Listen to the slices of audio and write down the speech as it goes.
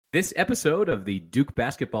This episode of the Duke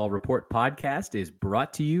Basketball Report podcast is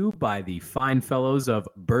brought to you by the fine fellows of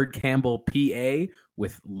Byrd Campbell, PA,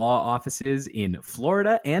 with law offices in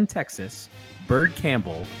Florida and Texas. Byrd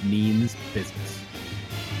Campbell means business.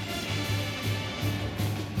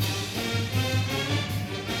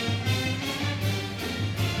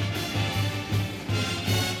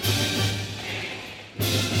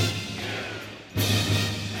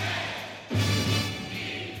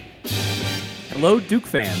 Hello, Duke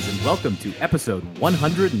fans, and welcome to episode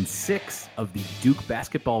 106 of the Duke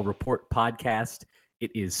Basketball Report podcast. It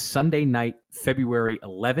is Sunday night, February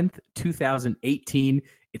 11th, 2018.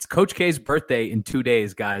 It's Coach K's birthday in 2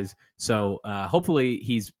 days, guys. So hopefully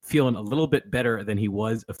he's feeling a little bit better than he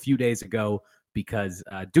was a few days ago because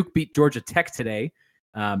Duke beat Georgia Tech today.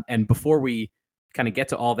 And before we kind of get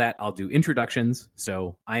to all that, I'll do introductions.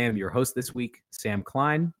 So I am your host this week, Sam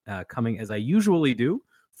Klein, coming as I usually do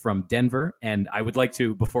from Denver. And I would like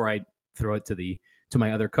to, before I throw it to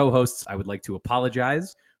my other co-hosts, I would like to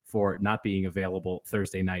apologize for not being available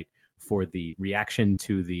Thursday night for the reaction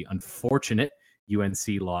to the unfortunate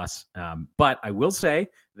UNC loss. But I will say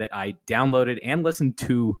that I downloaded and listened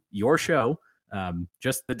to your show,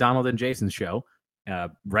 just the Donald and Jason show,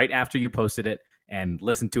 right after you posted it, and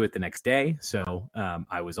listened to it the next day. So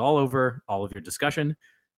I was all over all of your discussion.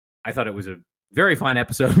 I thought it was a very fine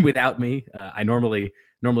episode without me. I normally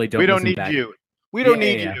don't. We don't need back. You. We don't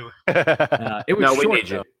need you. It was short, we need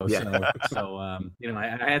you. Though, so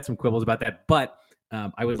I had some quibbles about that, but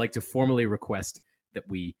I would like to formally request that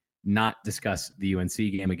we not discuss the UNC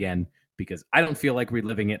game again because I don't feel like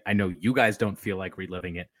reliving it. I know you guys don't feel like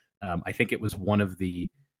reliving it. I think it was one of the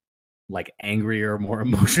angrier, more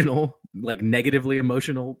emotional, negatively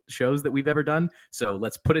emotional shows that we've ever done. So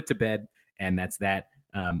let's put it to bed, and that's that.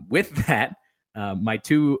 With that. My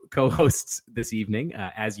two co-hosts this evening,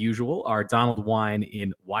 as usual, are Donald Wine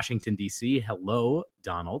in Washington, D.C. Hello,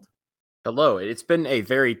 Donald. Hello. It's been a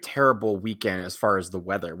very terrible weekend as far as the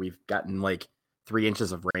weather. We've gotten 3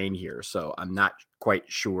 inches of rain here, so I'm not quite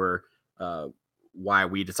sure why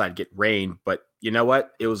we decided to get rain. But you know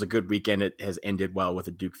what? It was a good weekend. It has ended well with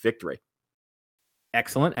a Duke victory.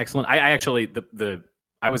 Excellent. I actually,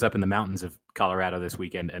 I was up in the mountains of Colorado this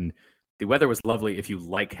weekend, and the weather was lovely if you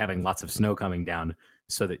like having lots of snow coming down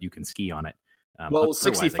so that you can ski on it.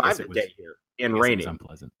 65 a day here and raining.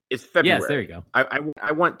 Unpleasant. It's February. Yes, there you go.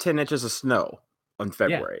 I want 10 inches of snow on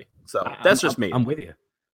February. Yeah. So that's just me. I'm with you.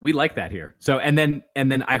 We like that here. So and then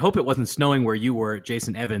I hope it wasn't snowing where you were,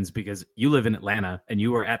 Jason Evans, because you live in Atlanta and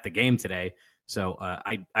you were at the game today. So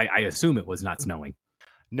I assume it was not snowing.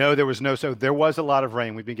 No, there was no. So there was a lot of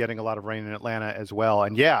rain. We've been getting a lot of rain in Atlanta as well.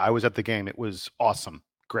 And yeah, I was at the game. It was awesome.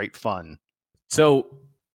 Great fun. So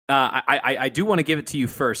I do want to give it to you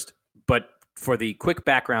first, but for the quick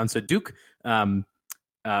background, so Duke got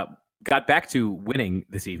back to winning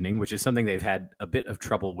this evening, which is something they've had a bit of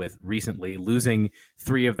trouble with recently, losing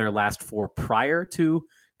 3 of their last 4 prior to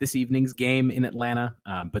this evening's game in Atlanta.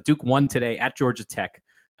 But Duke won today at Georgia Tech,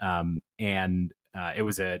 and it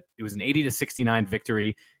was an 80-69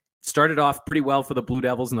 victory. Started off pretty well for the Blue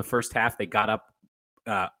Devils in the first half. They got up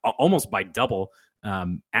almost by double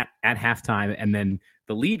at halftime, and then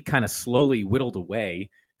the lead kind of slowly whittled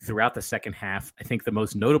away throughout the second half. I think the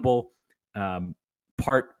most notable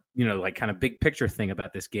part, kind of big picture thing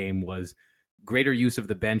about this game was greater use of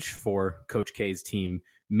the bench for Coach K's team,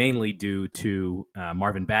 mainly due to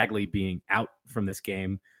Marvin Bagley being out from this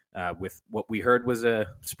game with what we heard was a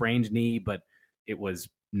sprained knee, but it was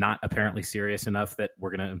not apparently serious enough that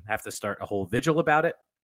we're going to have to start a whole vigil about it.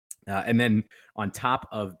 And then on top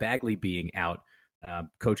of Bagley being out,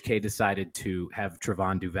 Coach K decided to have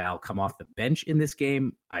Trevon Duval come off the bench in this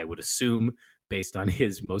game, I would assume, based on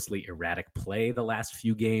his mostly erratic play the last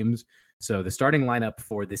few games. So the starting lineup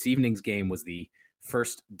for this evening's game was the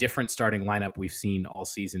first different starting lineup we've seen all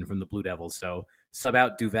season from the Blue Devils. So sub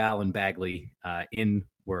out Duval and Bagley, in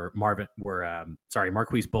were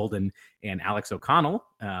Marquise Bolden and Alex O'Connell.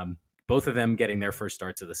 Both of them getting their first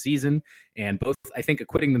starts of the season, and both, I think,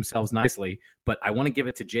 acquitting themselves nicely. But I want to give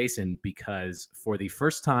it to Jason because for the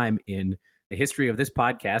first time in the history of this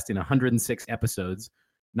podcast, in 106 episodes,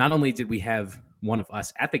 not only did we have one of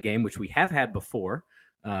us at the game, which we have had before,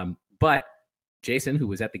 but Jason, who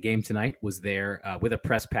was at the game tonight, was there with a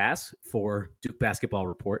press pass for Duke Basketball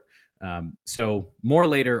Report. So more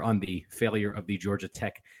later on the failure of the Georgia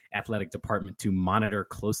Tech athletic department to monitor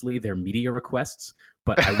closely their media requests.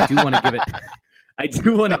 But I do want to give it. I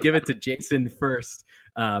do want to give it to Jason first,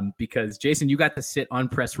 because Jason, you got to sit on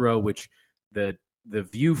press row, which the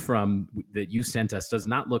view from that you sent us does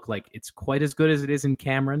not look like it's quite as good as it is in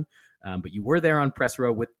Cameron. But you were there on press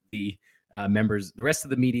row with the members, the rest of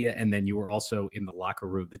the media, and then you were also in the locker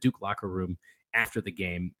room, the Duke locker room after the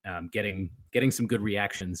game, getting some good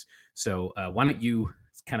reactions. So why don't you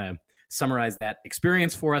kind of summarize that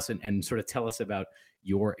experience for us and sort of tell us about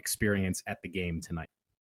your experience at the game tonight?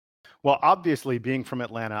 Well, obviously, being from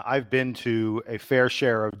Atlanta, I've been to a fair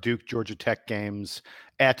share of Duke Georgia Tech games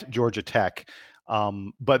at Georgia Tech.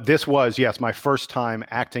 But this was, yes, my first time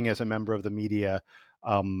acting as a member of the media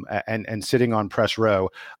and sitting on press row.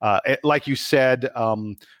 Like you said,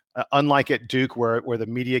 unlike at Duke, where the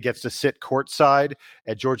media gets to sit courtside,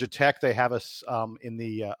 at Georgia Tech, they have us in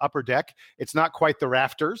the upper deck. It's not quite the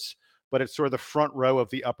rafters, but it's sort of the front row of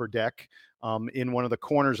the upper deck in one of the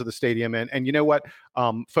corners of the stadium. And you know what,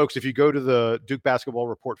 folks, if you go to the Duke Basketball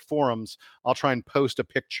Report forums, I'll try and post a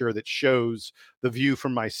picture that shows the view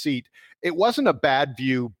from my seat. It wasn't a bad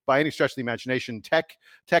view by any stretch of the imagination. Tech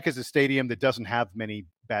is a stadium that doesn't have many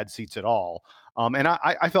bad seats at all. And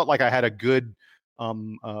I felt like I had a good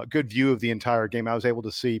view of the entire game. I was able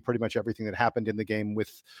to see pretty much everything that happened in the game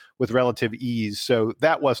with relative ease. So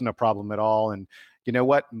that wasn't a problem at all. And you know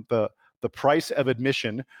what? The price of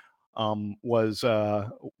admission was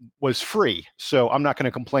free. So I'm not going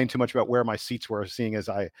to complain too much about where my seats were, seeing as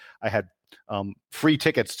I had free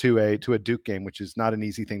tickets to a Duke game, which is not an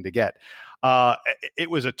easy thing to get. It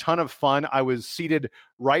was a ton of fun. I was seated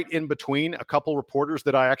right in between a couple reporters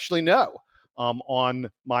that I actually know. On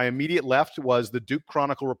my immediate left was the Duke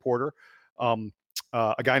Chronicle reporter,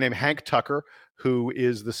 a guy named Hank Tucker, who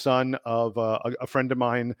is the son of a friend of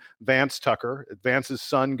mine, Vance Tucker. Vance's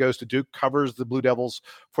son goes to Duke, covers the Blue Devils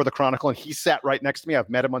for the Chronicle, and he sat right next to me. I've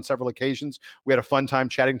met him on several occasions. We had a fun time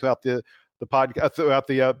chatting throughout the podcast,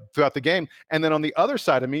 throughout the game. And then on the other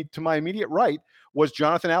side of me, to my immediate right, was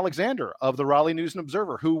Jonathan Alexander of the Raleigh News and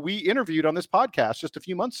Observer, who we interviewed on this podcast just a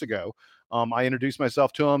few months ago. I introduced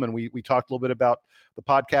myself to him, and we talked a little bit about the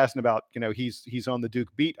podcast and about, he's on the Duke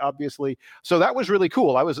beat, obviously. So that was really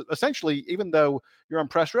cool. I was essentially, even though you're on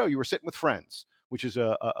press row, you were sitting with friends, which is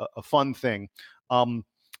a fun thing.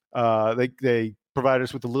 They provided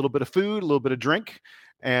us with a little bit of food, a little bit of drink,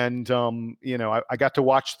 and I got to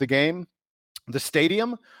watch the game. The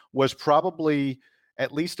stadium was probably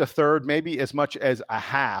at least a third, maybe as much as a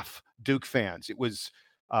half Duke fans. It was,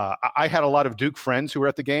 I had a lot of Duke friends who were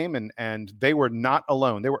at the game, and they were not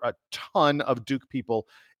alone. There were a ton of Duke people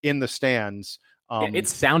in the stands. It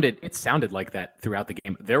sounded like that throughout the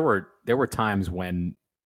game. There were times when,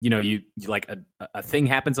 you like a thing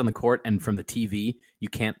happens on the court, and from the TV, you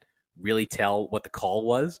can't really tell what the call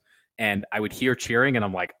was. And I would hear cheering, and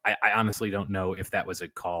I'm like, I honestly don't know if that was a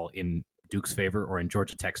call in Duke's favor or in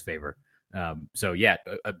Georgia Tech's favor. So yeah,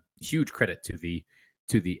 a huge credit to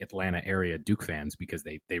the Atlanta area Duke fans, because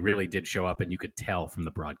they really did show up, and you could tell from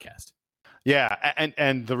the broadcast. Yeah,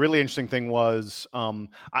 and the really interesting thing was when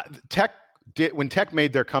Tech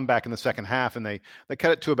made their comeback in the second half, and they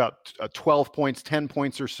cut it to about 12 points, 10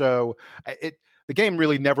 points or so. The game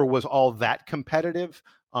really never was all that competitive.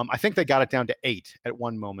 I think they got it down to 8 at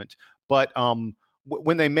one moment, but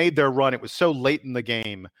when they made their run, it was so late in the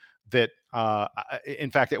game that, in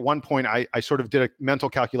fact, at one point, I sort of did a mental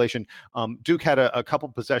calculation. Duke had a couple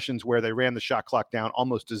possessions where they ran the shot clock down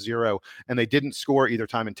almost to 0, and they didn't score either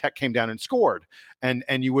time, and Tech came down and scored. And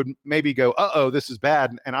you would maybe go, uh-oh, this is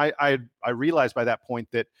bad. And I realized by that point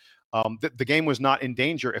that the game was not in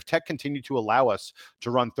danger. If Tech continued to allow us to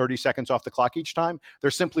run 30 seconds off the clock each time,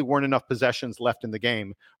 there simply weren't enough possessions left in the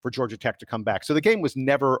game for Georgia Tech to come back. So the game was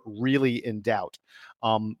never really in doubt.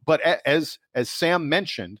 But as Sam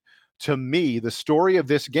mentioned, to me, the story of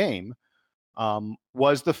this game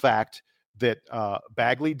was the fact that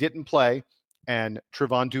Bagley didn't play, and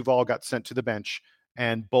Trevon Duval got sent to the bench,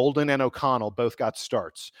 and Bolden and O'Connell both got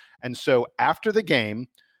starts. And so after the game,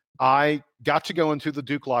 I got to go into the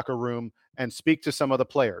Duke locker room and speak to some of the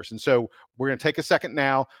players. And so we're going to take a second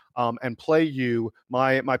now and play you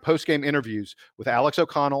my post-game interviews with Alex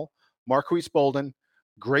O'Connell, Marquise Bolden,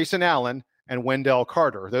 Grayson Allen, and Wendell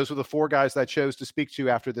Carter. Those were the 4 guys that I chose to speak to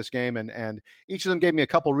after this game, and each of them gave me a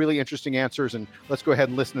couple really interesting answers, and let's go ahead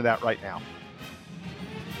and listen to that right now.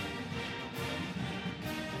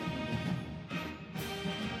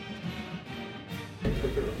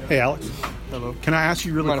 Hey, Alex. Hello. Can I ask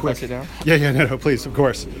you really quick? If I sit down? Yeah, no, please, of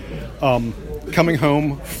course. Coming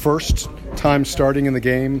home, first time starting in the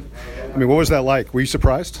game, I mean, what was that like? Were you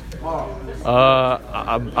surprised?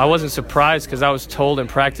 I wasn't surprised because I was told in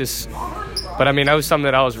practice, but I mean, that was something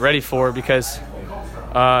that I was ready for because,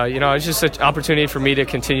 it's just an opportunity for me to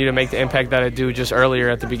continue to make the impact that I do just earlier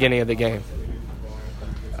at the beginning of the game.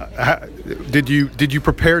 Did you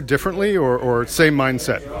prepare differently or same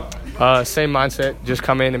mindset? Same mindset, just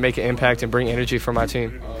come in and make an impact and bring energy for my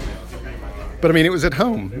team. But I mean, it was at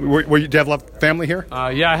home. Were you, did you have a lot of family here?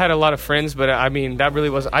 Yeah, I had a lot of friends, but I mean, that really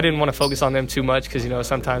was. I didn't want to focus on them too much because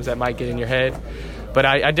sometimes that might get in your head. But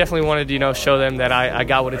I definitely wanted to show them that I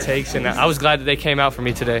got what it takes, and I was glad that they came out for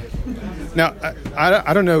me today. Now,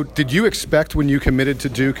 I don't know. Did you expect when you committed to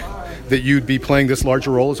Duke that you'd be playing this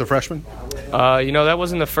larger role as a freshman? That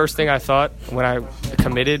wasn't the first thing I thought when I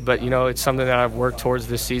committed, but, it's something that I've worked towards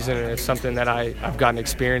this season, and it's something that I've gotten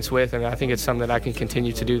experience with, and I think it's something that I can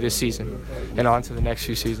continue to do this season and on to the next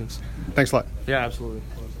few seasons. Thanks a lot. Yeah, absolutely.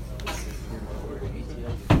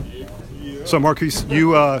 So, Marquise,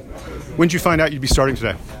 when did you find out you'd be starting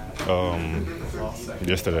today?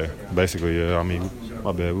 Yesterday, basically. Yeah. I mean,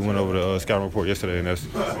 my bad. We went over the scouting report yesterday, and that's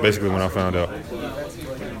basically when I found out.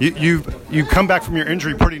 You've come back from your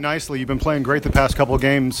injury pretty nicely. You've been playing great the past couple of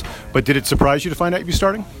games, but did it surprise you to find out you'd be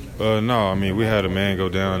starting? No, I mean, we had a man go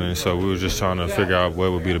down, and so we were just trying to figure out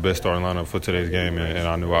what would be the best starting lineup for today's game, and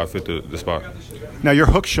I knew I fit the spot. Now, your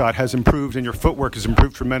hook shot has improved, and your footwork has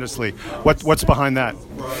improved tremendously. What's behind that?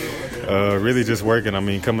 Really just working. I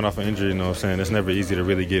mean, coming off an injury, it's never easy to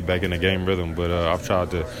really get back in the game rhythm, but I've tried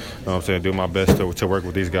to, do my best to work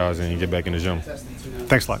with these guys and get back in the gym.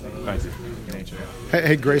 Thanks a lot. Thank you.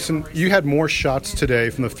 Hey, Grayson, you had more shots today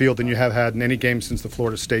from the field than you have had in any game since the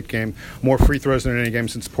Florida State game, more free throws than in any game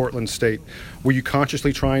since Portland State. Were you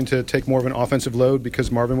consciously trying to take more of an offensive load because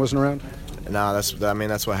Marvin wasn't around? No,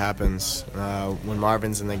 that's what happens. When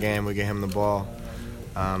Marvin's in the game, we get him the ball.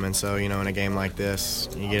 And so, in a game like this,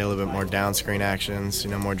 you get a little bit more down screen actions,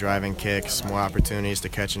 more driving kicks, more opportunities to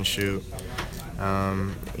catch and shoot.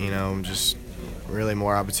 Just really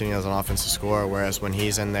more opportunity as an offensive scorer, whereas when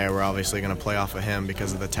he's in there, we're obviously going to play off of him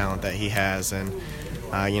because of the talent that he has. And,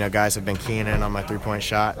 guys have been keying in on my three-point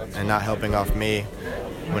shot and not helping off me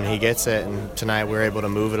when he gets it. And tonight we were able to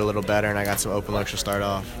move it a little better, and I got some open looks to start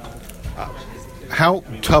off. How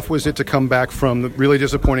tough was it to come back from the really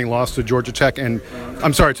disappointing loss to Georgia Tech to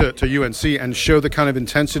UNC and show the kind of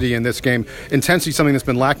intensity in this game? Intensity is something that's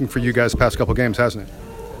been lacking for you guys the past couple games, hasn't it?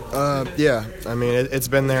 Yeah. I mean, it's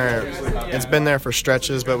been there. It's been there for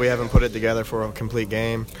stretches, but we haven't put it together for a complete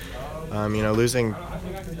game. Losing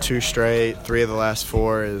 2 straight, 3 of the last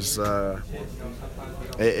 4 is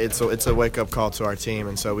it's a wake-up call to our team,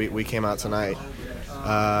 and so we came out tonight.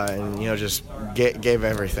 Just gave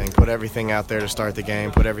everything, put everything out there to start the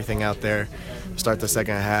game, put everything out there, start the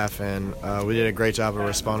second half, and we did a great job of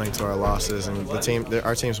responding to our losses. And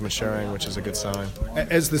our team's maturing, which is a good sign.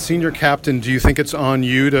 As the senior captain, do you think it's on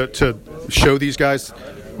you to show these guys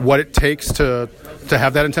what it takes to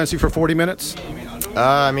have that intensity for 40 minutes?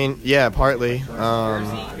 Yeah, partly.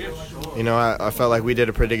 I felt like we did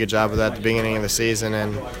a pretty good job of that at the beginning of the season,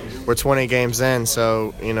 and we're 20 games in,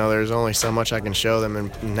 so, there's only so much I can show them,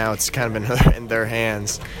 and now it's kind of been in their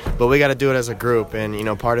hands. But we got to do it as a group,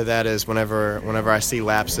 and, part of that is whenever I see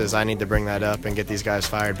lapses, I need to bring that up and get these guys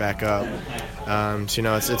fired back up.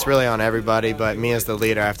 It's really on everybody, but me as the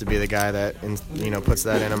leader, I have to be the guy that, puts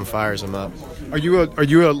that in them and fires them up. Are you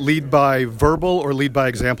a lead by verbal or lead by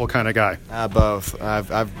example kind of guy? Both.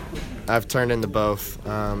 I've turned into both.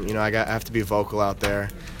 I have to be vocal out there,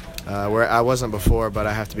 where I wasn't before, but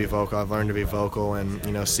I have to be vocal. I've learned to be vocal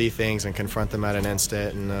and see things and confront them at an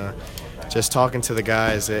instant. And just talking to the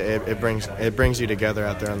guys, it brings you together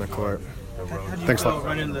out there on the court. Thanks a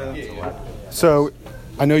lot. So,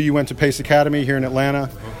 I know you went to Pace Academy here in Atlanta.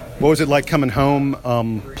 What was it like coming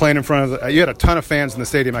home, playing in front of you had a ton of fans in the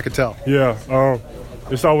stadium, I could tell. Yeah,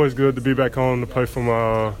 it's always good to be back home to play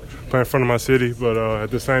in front of my city, but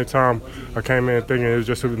at the same time, I came in thinking it was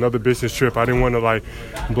just another business trip. I didn't want to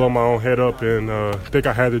blow my own head up and think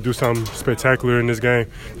I had to do something spectacular in this game.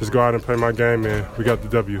 Just go out and play my game, and we got the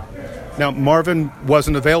W. Now, Marvin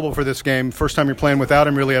wasn't available for this game. First time you're playing without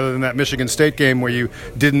him, really, other than that Michigan State game where you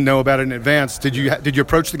didn't know about it in advance. Did you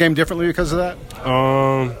approach the game differently because of that?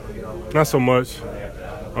 Not so much.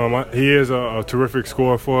 He is a terrific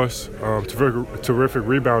scorer for us, terrific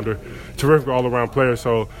rebounder, terrific all-around player.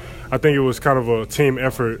 So I think it was kind of a team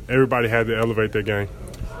effort. Everybody had to elevate their game.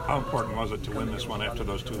 How important was it to win this one after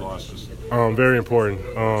those 2 losses? Very important.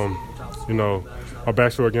 Our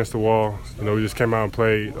backs were against the wall. We just came out and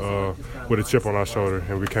played with a chip on our shoulder,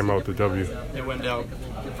 and we came out with the W. Hey, Wendell,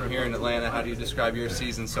 from here in Atlanta, how do you describe your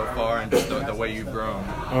season so far and just the way you've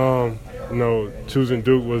grown? Choosing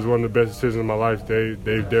Duke was one of the best decisions of my life.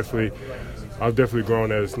 I've definitely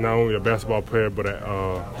grown as not only a basketball player, but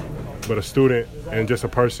a student and just a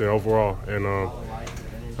person overall. And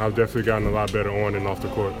I've definitely gotten a lot better on and off the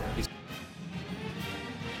court.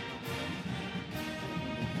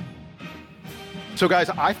 So,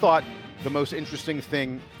 guys, I thought the most interesting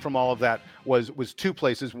thing from all of that was 2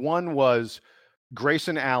 places. One was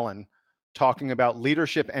Grayson Allen talking about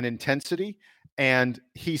leadership and intensity. And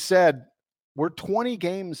he said, we're 20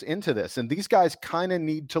 games into this, and these guys kind of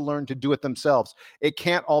need to learn to do it themselves. It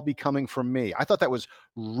can't all be coming from me. I thought that was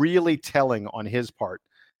really telling on his part.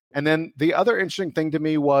 And then the other interesting thing to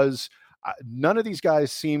me was none of these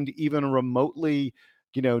guys seemed even remotely,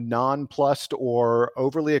 nonplussed or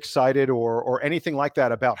overly excited or anything like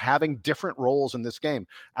that about having different roles in this game.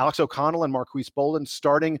 Alex O'Connell and Marquise Bolden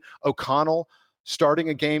starting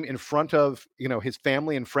a game in front of, his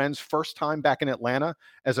family and friends, first time back in Atlanta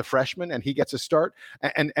as a freshman, and he gets a start.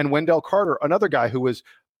 And Wendell Carter, another guy who was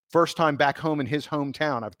first time back home in his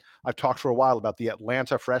hometown. I've talked for a while about the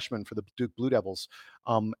Atlanta freshman for the Duke Blue Devils.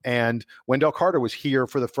 And Wendell Carter was here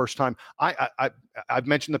for the first time. I've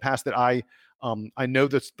mentioned in the past that I know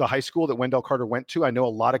the high school that Wendell Carter went to. I know a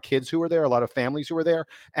lot of kids who were there, a lot of families who were there,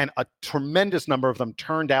 and a tremendous number of them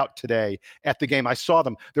turned out today at the game. I saw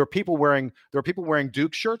them. There were people wearing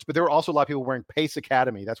Duke shirts, but there were also a lot of people wearing Pace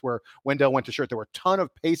Academy. That's where Wendell went to shirt. There were a ton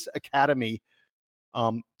of Pace Academy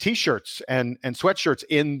T-shirts and sweatshirts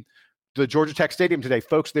in the Georgia Tech Stadium today.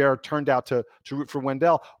 Folks there turned out to root for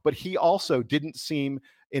Wendell, but he also didn't seem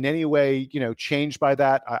in any way, changed by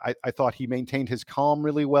that. I thought he maintained his calm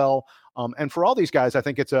really well. And for all these guys, I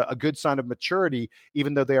think it's a good sign of maturity,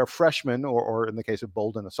 even though they are freshmen, or in the case of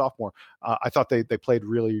Bolden, a sophomore. I thought they played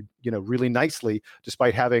really, really nicely,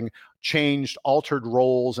 despite having altered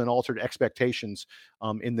roles and altered expectations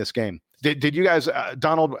in this game. Did you guys,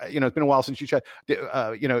 Donald? It's been a while since you chat.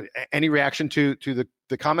 Any reaction to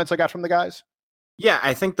the comments I got from the guys? Yeah,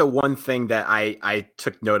 I think the one thing that I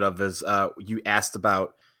took note of is you asked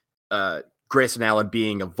about Grayson Allen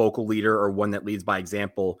being a vocal leader or one that leads by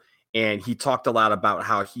example. And he talked a lot about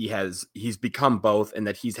how he's become both, and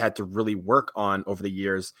that he's had to really work on over the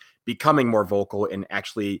years becoming more vocal and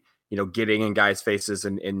actually, getting in guys' faces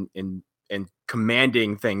and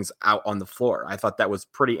commanding things out on the floor. I thought that was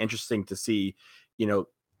pretty interesting to see,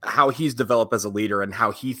 how he's developed as a leader and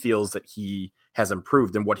how he feels that he has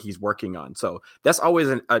improved and what he's working on. So that's always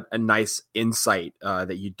a nice insight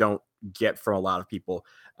that you don't get from a lot of people.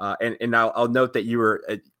 And I'll note that you were,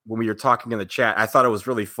 when we were talking in the chat, I thought it was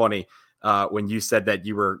really funny when you said that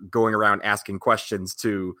you were going around asking questions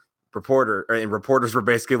to reporters were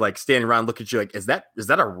basically like standing around looking at you like, is that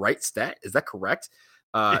a right stat? Is that correct?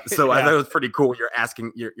 So yeah. I thought it was pretty cool. You're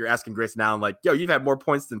asking Grayson Allen, like, yo, you've had more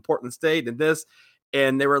points than Portland State and this.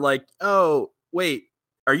 And they were like, oh, wait,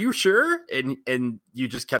 are you sure? And you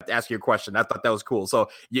just kept asking your question. I thought that was cool. So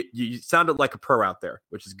you sounded like a pro out there,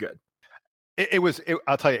 which is good.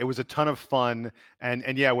 I'll tell you, it was a ton of fun.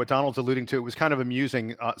 And yeah, what Donald's alluding to, it was kind of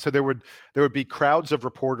amusing. So there would be crowds of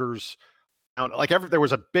reporters. There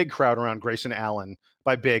was a big crowd around Grayson Allen.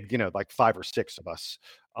 By big, like 5 or 6 of us.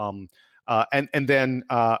 And then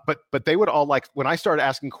they would all, like, when I started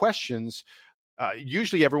asking questions,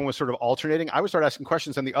 usually everyone was sort of alternating. I would start asking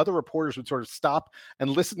questions, and the other reporters would sort of stop and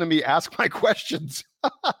listen to me ask my questions.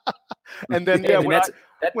 And then,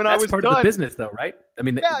 when I was part done, of the business, though, right? I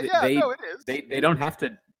mean, it is. They don't have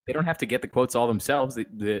to get the quotes all themselves.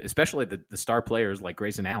 Especially the star players like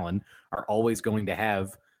Grayson Allen are always going to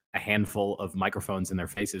have a handful of microphones in their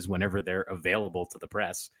faces whenever they're available to the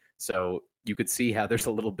press. So you could see how there's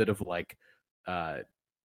a little bit of like a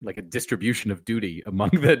distribution of duty among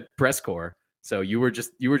the press corps. So you were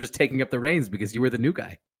just taking up the reins because you were the new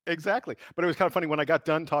guy. Exactly. But it was kind of funny when I got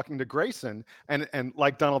done talking to Grayson, and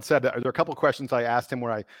like Donald said, there are a couple of questions I asked him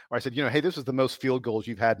where I said, hey, this is the most field goals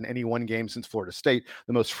you've had in any one game since Florida State,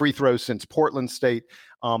 the most free throws since Portland State.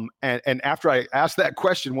 And after I asked that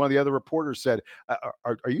question, one of the other reporters said,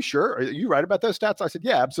 are you sure? Are you right about those stats? I said,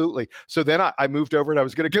 yeah, absolutely. So then I moved over and I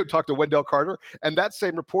was going to go talk to Wendell Carter, and that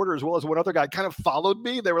same reporter, as well as one other guy, kind of followed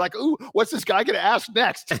me. They were like, ooh, what's this guy going to ask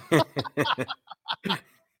next?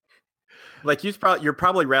 Like you're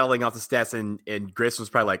probably rattling off the stats, and Grayson was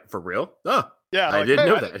probably like, "For real? Oh, yeah, I didn't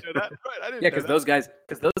know that." Right, I didn't yeah, because those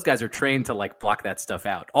guys are trained to like block that stuff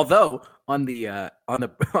out. Although on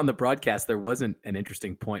the broadcast there wasn't an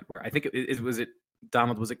interesting point where I think was it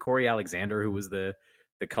Donald, was it Corey Alexander who was the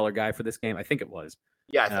color guy for this game? I think it was.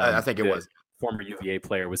 Yeah, I think it was. Former UVA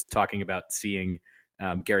player was talking about seeing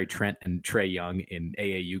Gary Trent and Trae Young in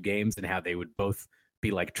AAU games and how they would both be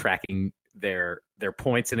like tracking their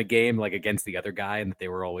points in a game like against the other guy, and that they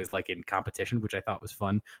were always like in competition, which I thought was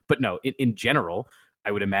fun. But no, in general,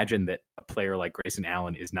 I would imagine that a player like Grayson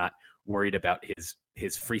Allen is not worried about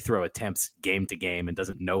his free throw attempts game to game and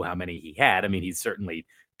doesn't know how many he had. I mean, he's certainly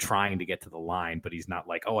trying to get to the line, but he's not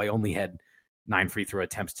like, oh, I only had 9 free throw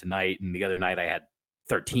attempts tonight, and the other night I had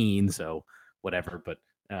 13, so whatever. But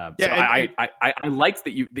I liked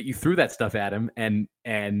that you threw that stuff at him, and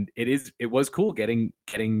it was cool getting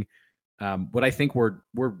what I think were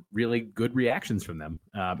really good reactions from them,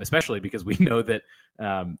 especially because we know that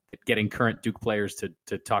getting current Duke players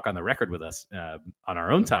to talk on the record with us on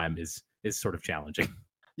our own time is sort of challenging.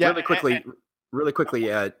 Yeah, really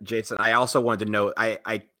quickly, Jason. I also wanted to note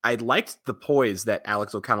I liked the poise that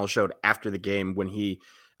Alex O'Connell showed after the game when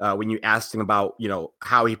when you asked him about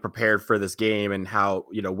how he prepared for this game and how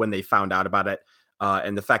when they found out about it,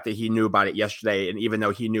 and the fact that he knew about it yesterday, and even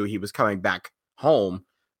though he knew he was coming back home,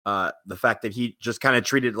 the fact that he just kind of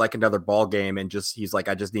treated it like another ball game and he's like,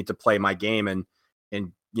 I just need to play my game and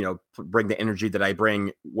bring the energy that I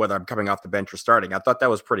bring whether I'm coming off the bench or starting. I thought that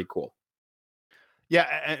was pretty cool. Yeah,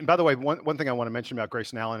 and by the way, one thing I want to mention about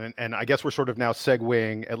Grayson Allen, and I guess we're sort of now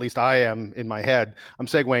segueing, at least I am in my head, I'm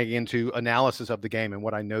segueing into analysis of the game and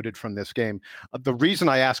what I noted from this game. The reason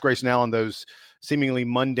I asked Grayson Allen those seemingly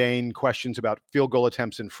mundane questions about field goal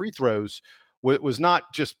attempts and free throws was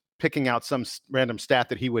not just picking out some random stat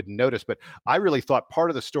that he wouldn't notice, but I really thought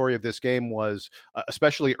part of the story of this game was,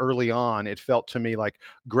 especially early on, it felt to me like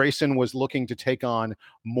Grayson was looking to take on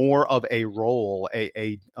more of a role,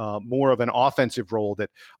 a more of an offensive role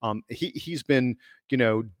that he's been,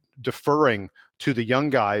 deferring to the young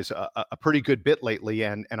guys a pretty good bit lately,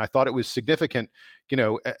 and I thought it was significant.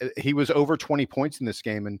 He was over 20 points in this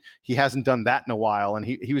game, and he hasn't done that in a while, and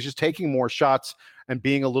he was just taking more shots and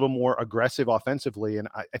being a little more aggressive offensively, and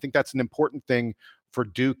I think that's an important thing for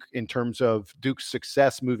Duke in terms of Duke's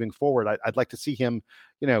success moving forward. I'd like to see him,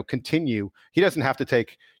 continue. He doesn't have to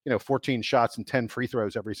take, 14 shots and 10 free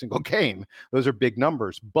throws every single game. Those are big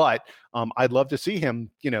numbers, but I'd love to see him,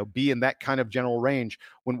 be in that kind of general range.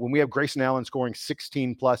 When we have Grayson Allen scoring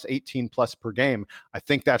 16 plus, 18 plus per game, I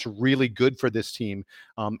think that's really good for this team.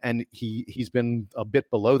 And he's been a bit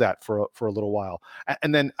below that for a little while.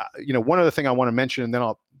 And then, one other thing I want to mention, and then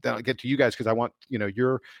I'll get to you guys, because I want,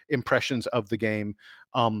 your impressions of the game.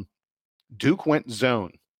 Duke went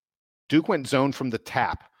zone. Duke went zone from the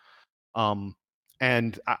tap.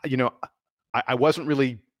 And I wasn't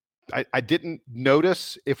really, I didn't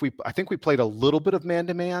notice I think we played a little bit of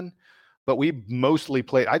man-to-man, but we mostly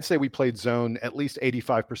played, I'd say we played zone at least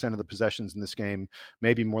 85% of the possessions in this game,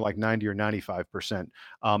 maybe more like 90 or 95%.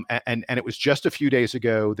 And it was just a few days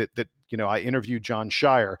ago that I interviewed John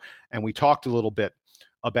Shire, and we talked a little bit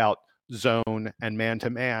about zone and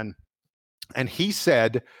man-to-man. And he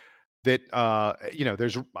said that,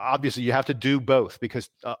 there's obviously you have to do both because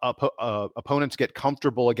opponents get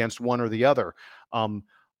comfortable against one or the other.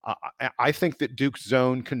 I think that Duke's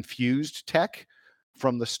zone confused Tech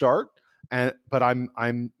from the start, but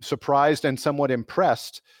I'm surprised and somewhat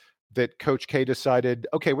impressed that Coach K decided,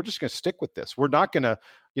 okay, we're just going to stick with this. We're not going to,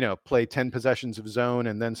 play 10 possessions of zone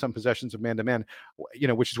and then some possessions of man-to-man,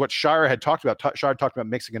 which is what Shire had talked about. Shire talked about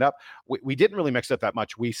mixing it up. We didn't really mix it up that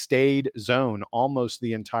much. We stayed zone almost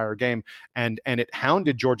the entire game, and it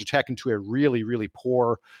hounded Georgia Tech into a really, really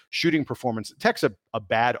poor shooting performance. Tech's a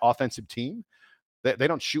bad offensive team. They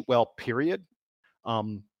don't shoot well, period.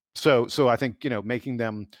 So I think, making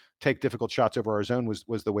them take difficult shots over our zone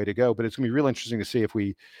was the way to go. But it's going to be real interesting to see if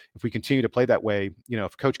we continue to play that way.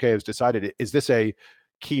 If Coach K has decided, is this a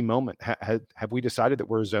key moment? Have we decided that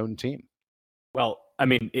we're a zone team? Well, I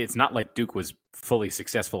mean, it's not like Duke was fully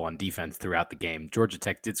successful on defense throughout the game. Georgia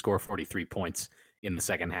Tech did score 43 points in the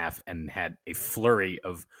second half and had a flurry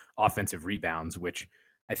of offensive rebounds, which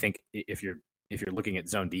I think if you're looking at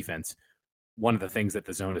zone defense, one of the things that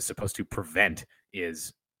the zone is supposed to prevent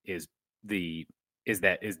is the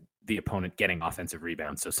opponent getting offensive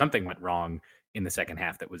rebounds. So something went wrong in the second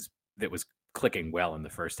half that was clicking well in the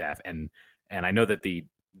first half. And I know that the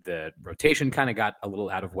rotation kind of got a little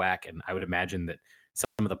out of whack, and I would imagine that some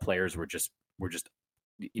of the players were just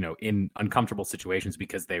in uncomfortable situations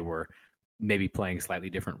because they were maybe playing slightly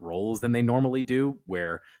different roles than they normally do,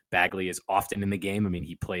 where Bagley is often in the game. I mean,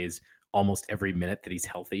 he plays almost every minute that he's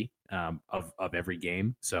healthy of every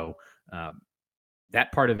game. So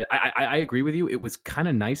that part of it, I agree with you. It was kind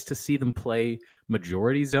of nice to see them play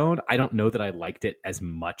majority zone. I don't know that I liked it as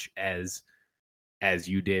much as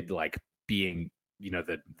you did, like being,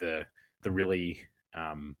 the really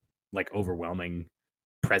like overwhelming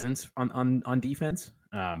presence on defense.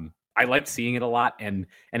 I liked seeing it a lot, and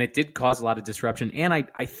it did cause a lot of disruption. And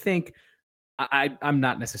I think I'm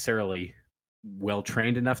not necessarily well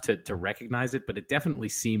trained enough to recognize it, but it definitely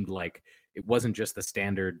seemed like it wasn't just the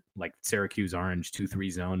standard like Syracuse orange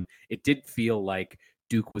 2-3 zone. It did feel like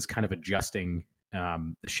Duke was kind of adjusting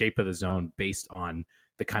the shape of the zone based on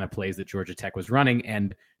the kind of plays that Georgia Tech was running.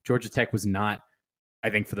 And Georgia Tech was not, I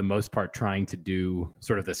think, for the most part, trying to do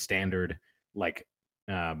sort of the standard, like,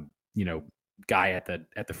 guy at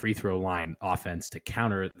the free throw line offense to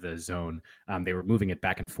counter the zone. They were moving it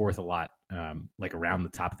back and forth a lot, like around the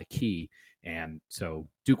top of the key, and so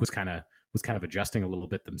Duke was kind of adjusting a little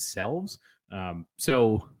bit themselves.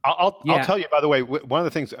 So I'll tell you, by the way, one of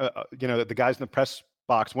the things the guys in the press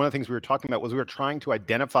box, one of the things we were talking about was we were trying to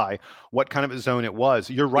identify what kind of a zone it was.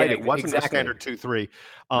 You're right, it wasn't a standard 2-3.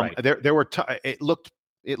 Right. There were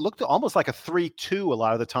it looked almost like a 3-2 a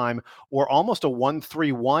lot of the time, or almost a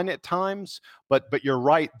 1-3-1 at times. But you're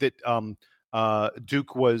right that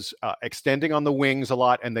Duke was extending on the wings a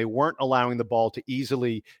lot, and they weren't allowing the ball to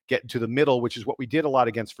easily get to the middle, which is what we did a lot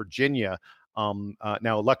against Virginia.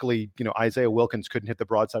 Now, luckily, Isaiah Wilkins couldn't hit the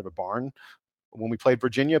broadside of a barn when we played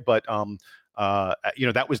Virginia, but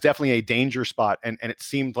that was definitely a danger spot, and it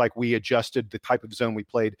seemed like we adjusted the type of zone we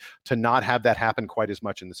played to not have that happen quite as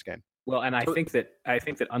much in this game. Well, and I think that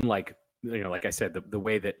unlike, like I said, the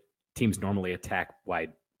way that teams normally attack by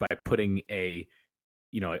putting a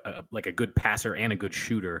good passer and a good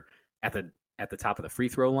shooter at the top of the free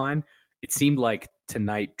throw line, it seemed like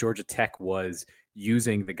tonight Georgia Tech was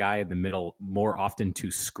using the guy in the middle more often to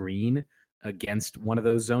screen against one of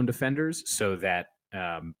those zone defenders, so that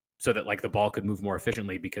like the ball could move more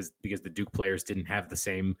efficiently because the Duke players didn't have the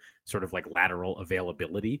same sort of like lateral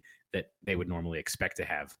availability that they would normally expect to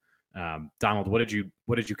have. Donald, what did you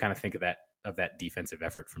kind of think of that defensive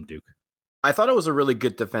effort from Duke? I thought it was a really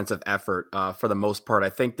good defensive effort for the most part. I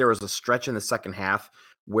think there was a stretch in the second half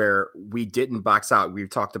where we didn't box out. We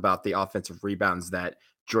talked about the offensive rebounds that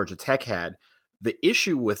Georgia Tech had. The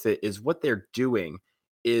issue with it is what they're doing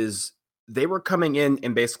is they were coming in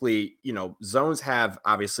and basically, zones have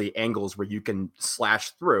obviously angles where you can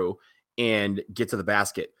slash through and get to the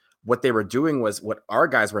basket. What they were doing was what our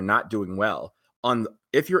guys were not doing well.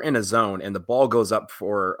 If you're in a zone and the ball goes up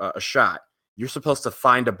for a shot, you're supposed to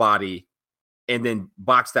find a body and then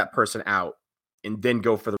box that person out and then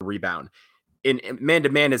go for the rebound. In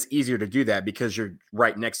man-to-man, it's easier to do that because you're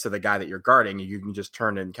right next to the guy that you're guarding and you can just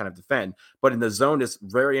turn and kind of defend. But in the zone, it's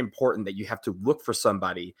very important that you have to look for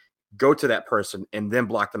somebody, go to that person, and then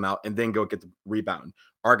block them out and then go get the rebound.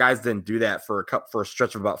 Our guys didn't do that for a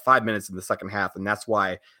stretch of about 5 minutes in the second half, and that's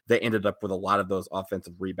why they ended up with a lot of those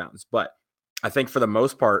offensive rebounds. But I think for the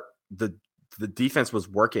most part, the defense was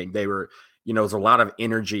working. They were, there was a lot of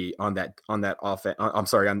energy on that offense.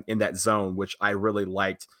 In that zone, which I really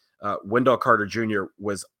liked. Wendell Carter Jr.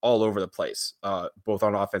 was all over the place, both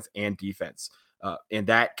on offense and defense. And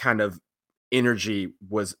that kind of energy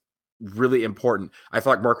was really important. I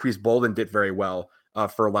thought Marquise Bolden did very well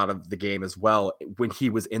for a lot of the game as well when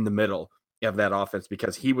he was in the middle of that offense,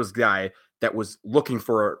 because he was the guy that was looking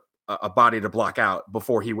for a body to block out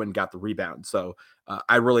before he went and got the rebound. So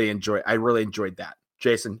I really enjoyed that.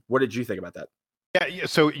 Jason, what did you think about that? Yeah.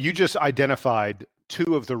 So you just identified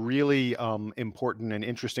two of the really important and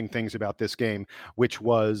interesting things about this game, which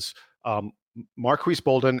was Marquise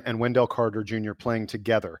Bolden and Wendell Carter Jr. playing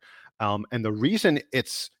together. And the reason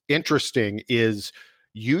it's interesting is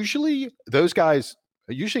usually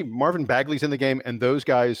Marvin Bagley's in the game, and those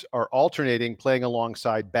guys are alternating playing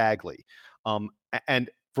alongside Bagley. And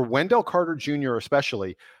for Wendell Carter Jr.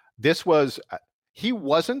 especially, he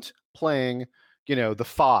wasn't playing, the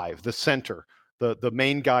 5, the center, the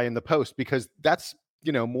main guy in the post, because that's,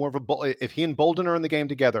 more of if he and Bolden are in the game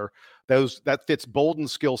together, that fits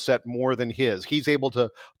Bolden's skill set more than his. He's able to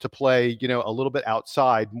play, a little bit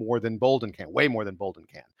outside more than Bolden can, way more than Bolden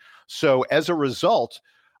can. So as a result,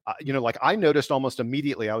 like I noticed almost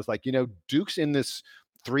immediately, I was like, Duke's in this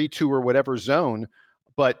 3-2 or whatever zone,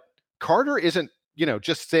 but Carter isn't,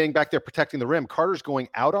 just staying back there protecting the rim. Carter's going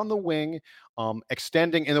out on the wing,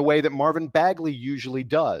 extending in the way that Marvin Bagley usually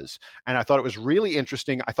does. And I thought it was really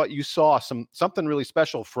interesting. I thought you saw something really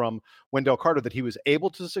special from Wendell Carter, that he was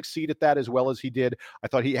able to succeed at that as well as he did. I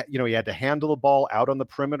thought he had to handle the ball out on the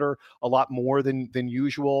perimeter a lot more than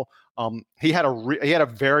usual. He had a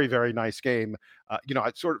very, very nice game.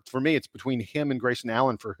 For me, it's between him and Grayson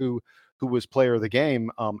Allen for who was player of the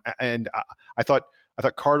game. And I thought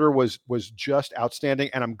Carter was just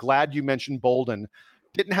outstanding, and I'm glad you mentioned Bolden.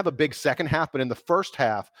 Didn't have a big second half, but in the first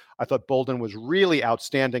half, I thought Bolden was really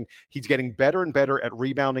outstanding. He's getting better and better at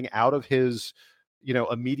rebounding out of his,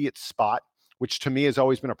 immediate spot, which to me has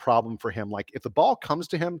always been a problem for him. Like if the ball comes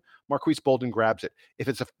to him, Marquise Bolden grabs it. If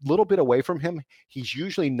it's a little bit away from him, he's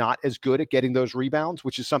usually not as good at getting those rebounds,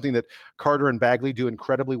 which is something that Carter and Bagley do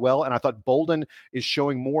incredibly well. And I thought Bolden is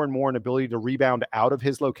showing more and more an ability to rebound out of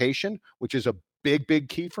his location, which is a big, big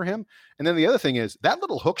key for him. And then the other thing is that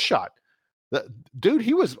little hook shot. Dude,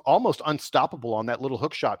 he was almost unstoppable on that little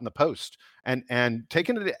hook shot in the post, and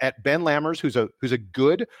taking it at Ben Lammers, who's a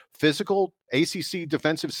good physical ACC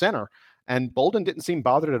defensive center, and Bolden didn't seem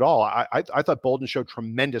bothered at all. I thought Bolden showed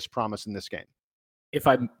tremendous promise in this game. If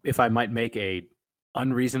I might make a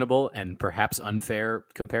unreasonable and perhaps unfair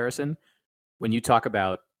comparison, when you talk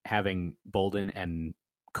about having Bolden and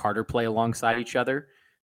Carter play alongside each other,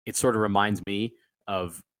 it sort of reminds me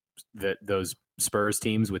of those Spurs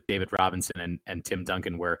teams with David Robinson and Tim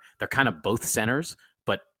Duncan, where they're kind of both centers,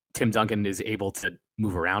 but Tim Duncan is able to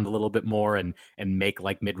move around a little bit more and make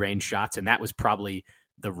like mid-range shots. And that was probably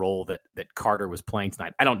the role that Carter was playing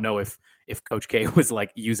tonight. I don't know if Coach K was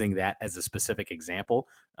like using that as a specific example,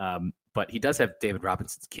 but he does have David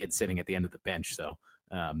Robinson's kid sitting at the end of the bench. So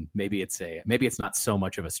maybe it's not so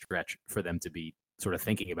much of a stretch for them to be sort of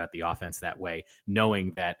thinking about the offense that way,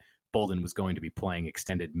 knowing that Bolden was going to be playing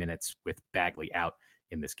extended minutes with Bagley out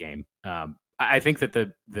in this game. I think that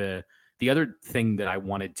the other thing that I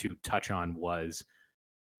wanted to touch on was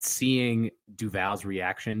seeing Duval's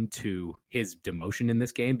reaction to his demotion in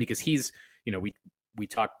this game, because he's, we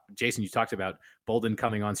talked, Jason, you talked about Bolden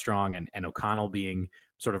coming on strong and O'Connell being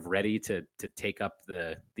sort of ready to take up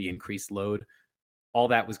the increased load. All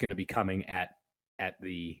that was going to be coming at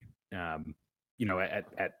the,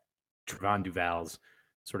 at Trevon Duval's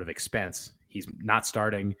sort of expense. He's not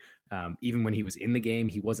starting. Even when he was in the game,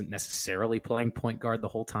 he wasn't necessarily playing point guard the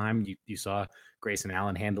whole time. You saw Grayson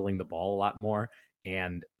Allen handling the ball a lot more.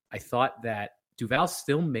 And I thought that Duval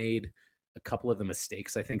still made a couple of the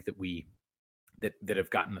mistakes, I think, that have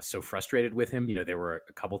gotten us so frustrated with him. There were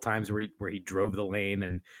a couple times where he drove the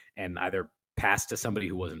lane and either passed to somebody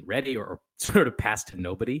who wasn't ready or sort of passed to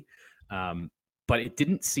nobody. But it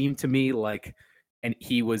didn't seem to me like, and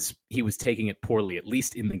he was taking it poorly, at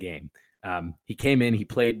least in the game. He came in, he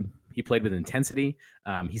played with intensity.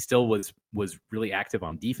 He still was really active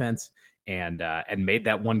on defense and made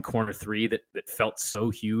that one corner three that felt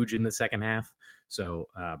so huge in the second half. So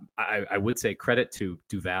I would say credit to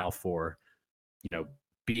Duval for,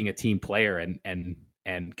 being a team player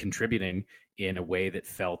and contributing in a way that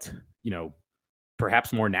felt,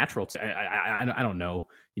 perhaps more natural. I don't know,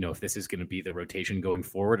 if this is going to be the rotation going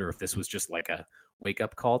forward or if this was just like a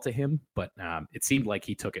wake-up call to him, but it seemed like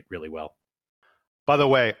he took it really well. By the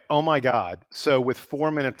way, oh my God. So with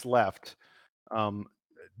 4 minutes left,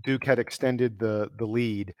 Duke had extended the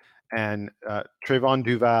lead, and Trevon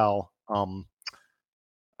Duval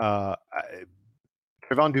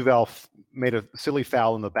made a silly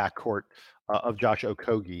foul in the backcourt of Josh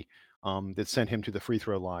Okogie that sent him to the free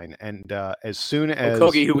throw line. And as soon as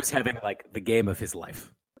Okogie, who was having like the game of his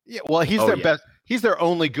life. Yeah, well, he's best. He's their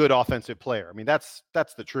only good offensive player. I mean, that's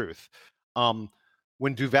the truth.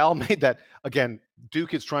 When Duval made that, again,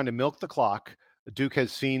 Duke is trying to milk the clock. Duke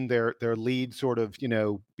has seen their lead sort of,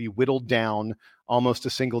 be whittled down almost to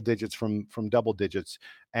single digits from double digits.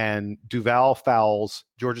 And Duval fouls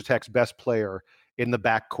Georgia Tech's best player in the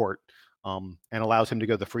backcourt and allows him to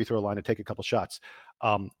go to the free throw line and take a couple shots.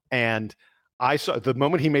 And I saw the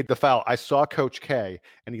moment he made the foul, I saw Coach K,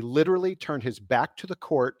 and he literally turned his back to the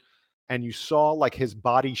court, and you saw like his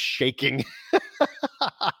body shaking.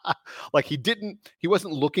 Like he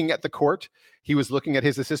wasn't looking at the court. He was looking at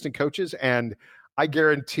his assistant coaches. And I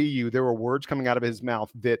guarantee you there were words coming out of his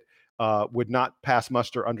mouth that would not pass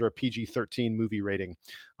muster under a PG-13 movie rating.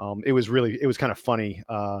 It was kind of funny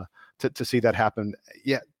to see that happen.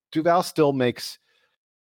 Yeah. Duval still makes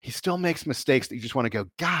mistakes that you just want to go,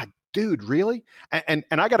 God, dude, really? And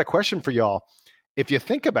I got a question for y'all. If you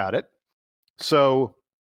think about it, so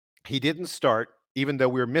he didn't start, even though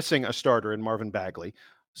we were missing a starter in Marvin Bagley.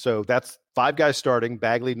 So that's 5 guys starting,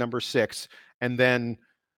 Bagley number 6. And then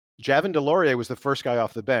Javin DeLaurier was the first guy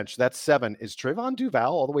off the bench. That's 7. Is Trevon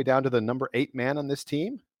Duval all the way down to the number 8 man on this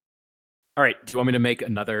team? All right. Do you want me to make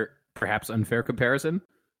another perhaps unfair comparison?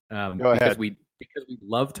 Go ahead. Because we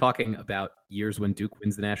love talking about years when Duke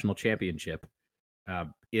wins the national championship.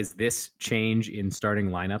 Is this change in starting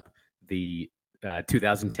lineup the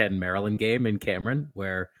 2010 Maryland game in Cameron,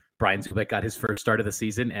 where Brian Zubek got his first start of the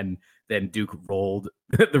season and then Duke rolled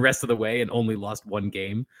the rest of the way and only lost one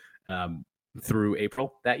game through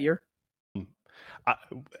April that year?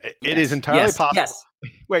 It is entirely possible. Yes.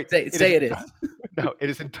 Wait, say it is. No, it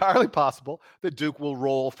is entirely possible that Duke will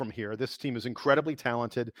roll from here. This team is incredibly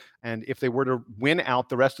talented, and if they were to win out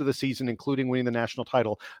the rest of the season, including winning the national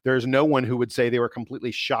title, there is no one who would say they were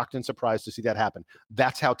completely shocked and surprised to see that happen.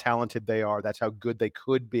 That's how talented they are. That's how good they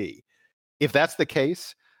could be. If that's the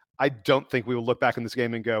case, I don't think we will look back in this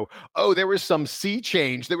game and go, oh, there was some sea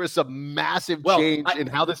change. There was some massive change in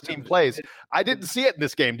how this team plays. I didn't see it in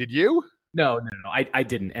this game. Did you? No, I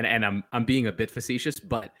didn't. And I'm being a bit facetious,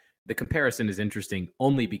 but the comparison is interesting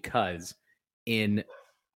only because in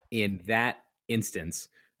that instance,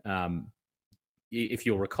 if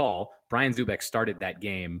you'll recall, Brian Zubek started that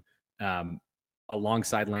game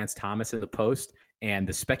alongside Lance Thomas in the post, and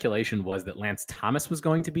the speculation was that Lance Thomas was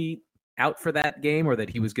going to be out for that game, or that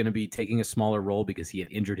he was going to be taking a smaller role because he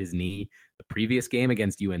had injured his knee the previous game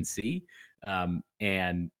against UNC.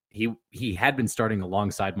 And he had been starting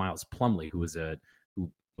alongside Miles Plumlee, who was a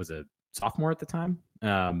sophomore at the time.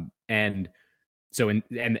 And so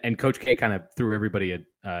and Coach K kind of threw everybody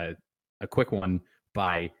a quick one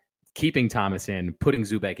by keeping Thomas in, putting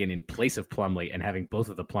Zubek in place of Plumlee, and having both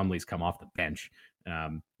of the Plumlees come off the bench,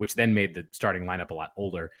 which then made the starting lineup a lot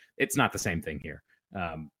older. It's not the same thing here.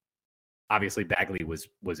 Obviously, Bagley was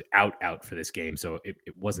out for this game, so it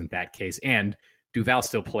wasn't that case. And Duval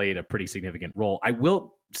still played a pretty significant role. I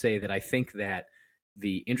will say that I think that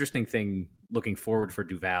the interesting thing looking forward for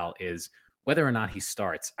Duval is whether or not he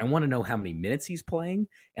starts. I want to know how many minutes he's playing,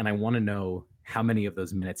 and I want to know how many of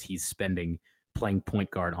those minutes he's spending playing point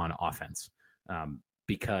guard on offense.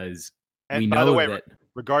 Because we know, by the way, that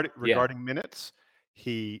regarding minutes,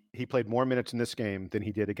 he played more minutes in this game than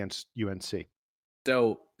he did against UNC.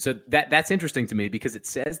 So that's interesting to me, because it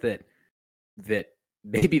says that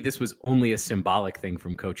maybe this was only a symbolic thing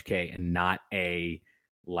from Coach K and not a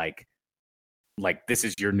like this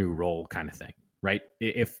is your new role kind of thing, right?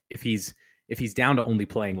 If he's down to only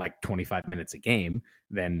playing like 25 minutes a game,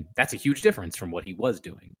 then that's a huge difference from what he was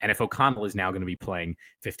doing. And if O'Connell is now going to be playing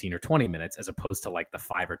 15 or 20 minutes as opposed to like the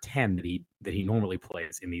 5 or 10 that he normally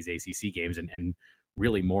plays in these ACC games, and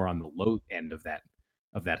really more on the low end of that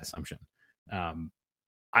assumption.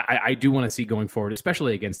 I do want to see going forward,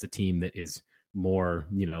 especially against a team that is more,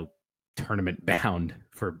 tournament bound,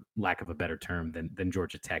 for lack of a better term, than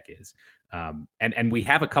Georgia Tech is. And we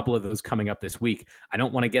have a couple of those coming up this week. I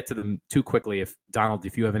don't want to get to them too quickly. Donald,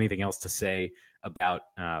 if you have anything else to say about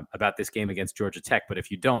this game against Georgia Tech, but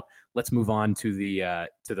if you don't, let's move on to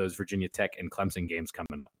to those Virginia Tech and Clemson games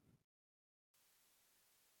coming up.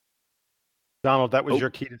 Donald, that was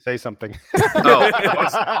your key to say something.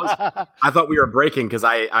 I thought we were breaking because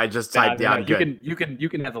I just typed down. You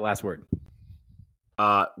can have the last word.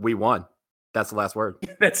 We won. That's the last word.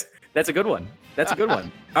 That's a good one. That's a good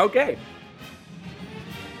one. Okay.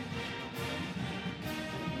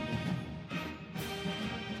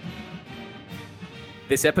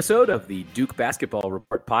 This episode of the Duke Basketball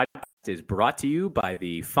Report podcast is brought to you by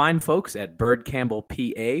the fine folks at Bird Campbell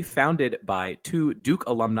PA, founded by two Duke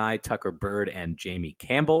alumni, Tucker Bird and Jamie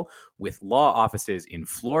Campbell, with law offices in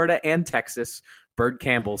Florida and Texas. Bird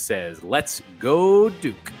Campbell says, "Let's go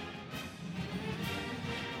Duke."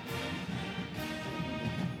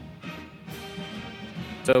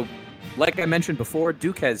 So, like I mentioned before,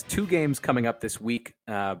 Duke has 2 games coming up this week.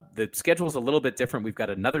 The schedule's a little bit different. We've got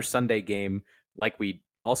another Sunday game like we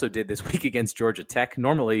also did this week against Georgia Tech.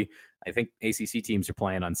 Normally, I think ACC teams are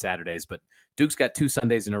playing on Saturdays, but Duke's got 2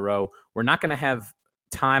 Sundays in a row. We're not going to have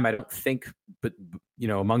time, I don't think, but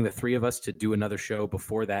among the 3 of us to do another show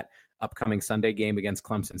before that upcoming Sunday game against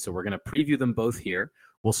Clemson. So we're going to preview them both here.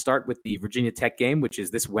 We'll start with the Virginia Tech game, which is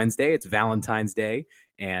this Wednesday. It's Valentine's Day,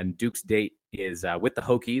 and Duke's date is with the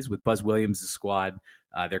Hokies, with Buzz Williams' squad.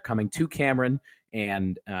 They're coming to Cameron,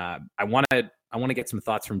 and I want to get some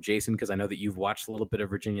thoughts from Jason, because I know that you've watched a little bit of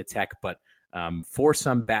Virginia Tech, but for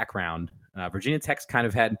some background, Virginia Tech's kind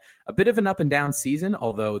of had a bit of an up and down season,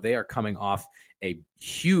 although they are coming off a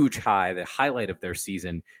huge high, the highlight of their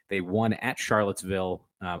season. They won at Charlottesville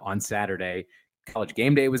on Saturday. College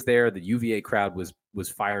Game Day was there. The UVA crowd was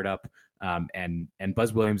fired up, and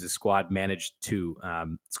Buzz Williams' squad managed to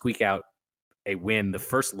squeak out a win. The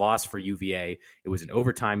first loss for UVA. It was an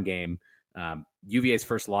overtime game. UVA's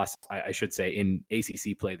first loss, I should say, in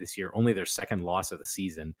ACC play this year. Only their second loss of the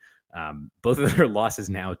season. Both of their losses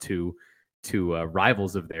now to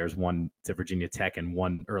rivals of theirs, one to Virginia Tech and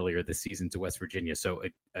one earlier this season to West Virginia. So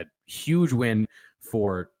a huge win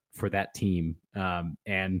for that team.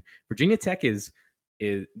 And Virginia Tech is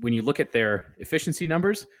when you look at their efficiency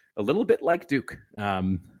numbers, a little bit like Duke.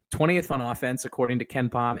 20th on offense, according to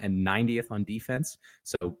KenPom, and 90th on defense.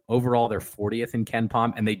 So overall, they're 40th in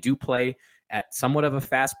KenPom, and they do play at somewhat of a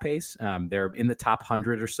fast pace. They're in the top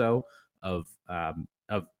 100 or so of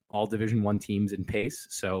all Division I teams in pace.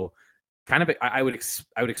 So kind of, I would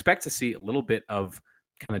expect to see a little bit of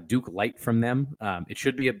kind of Duke light from them. It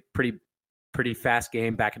should be a pretty fast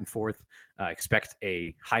game, back and forth. Expect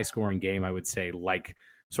a high scoring game, I would say, like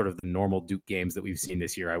sort of the normal Duke games that we've seen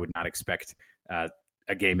this year. I would not expect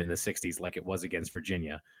a game in the 60s like it was against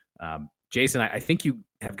Virginia. Jason, I think you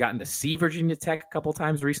have gotten to see Virginia Tech a couple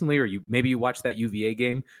times recently, or maybe you watched that UVA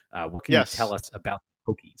game. What can you tell us about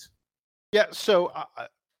the Hokies? Yeah, so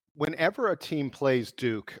Whenever a team plays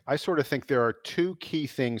Duke, I sort of think there are two key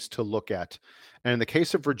things to look at. And in the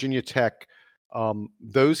case of Virginia Tech,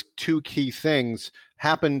 those two key things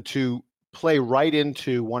happen to play right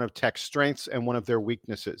into one of Tech's strengths and one of their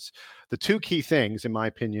weaknesses. The two key things, in my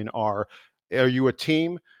opinion, are you a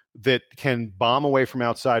team that can bomb away from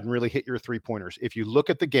outside and really hit your three-pointers? If you look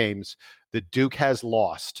at the games that Duke has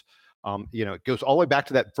lost, it goes all the way back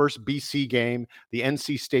to that first BC game, the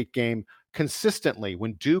NC State game. Consistently,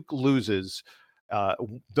 when Duke loses,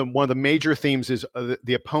 one of the major themes is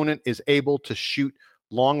the opponent is able to shoot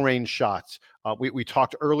long-range shots. We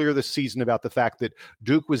talked earlier this season about the fact that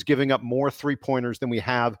Duke was giving up more three-pointers than we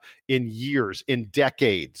have in years, in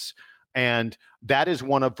decades. And that is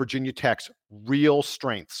one of Virginia Tech's real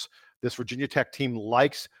strengths. This Virginia Tech team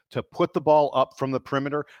likes to put the ball up from the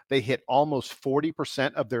perimeter. They hit almost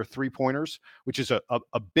 40% of their three-pointers, which is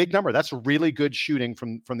a big number. That's really good shooting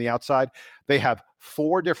from the outside. They have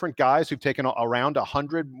 4 different guys who've taken around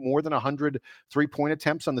 100, more than 100 three-point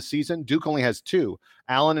attempts on the season. Duke only has 2.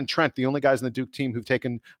 Allen and Trent, the only guys in the Duke team who've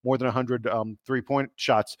taken more than 100 three-point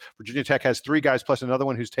shots. Virginia Tech has 3 guys plus another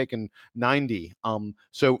one who's taken 90.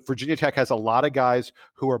 So Virginia Tech has a lot of guys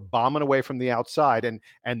who are bombing away from the outside,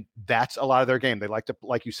 and that's a lot of their game. They like to,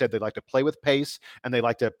 like you said, they like to play with pace, and they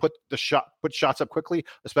like to put shots up quickly,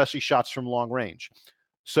 especially shots from long range.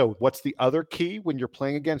 So what's the other key when you're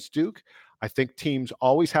playing against Duke? I think teams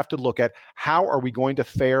always have to look at how are we going to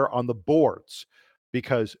fare on the boards,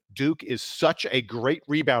 because Duke is such a great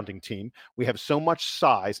rebounding team. We have so much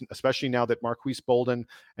size, especially now that Marquise Bolden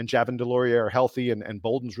and Javin DeLaurier are healthy, and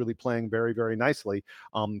Bolden's really playing very, very nicely.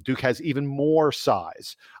 Duke has even more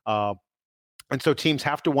size. And so teams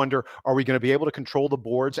have to wonder, are we going to be able to control the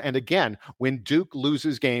boards? And again, when Duke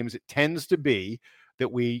loses games, it tends to be that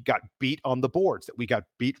we got beat on the boards, that we got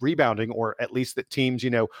beat rebounding, or at least that teams,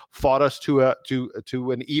 fought us to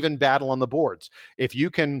an even battle on the boards. If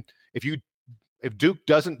Duke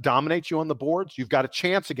doesn't dominate you on the boards, you've got a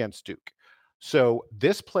chance against Duke. So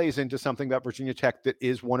this plays into something about Virginia Tech that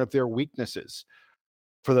is one of their weaknesses.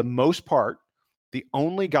 For the most part, the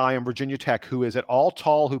only guy in Virginia Tech who is at all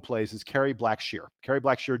tall who plays is Kerry Blackshear. Kerry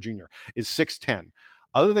Blackshear Jr. is 6'10".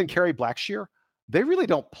 Other than Kerry Blackshear, they really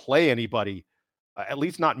don't play anybody, at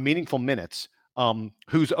least not meaningful minutes,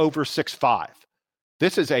 who's over 6'5".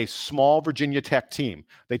 This is a small Virginia Tech team.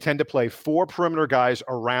 They tend to play 4 perimeter guys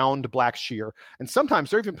around Blackshear, and sometimes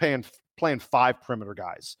they're even playing 5 perimeter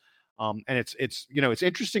guys. And it's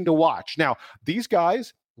interesting to watch. Now, these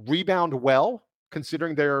guys rebound well,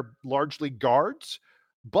 considering they're largely guards,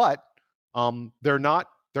 but they're not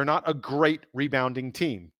a great rebounding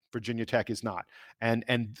team. Virginia Tech is not.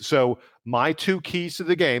 And so my 2 keys to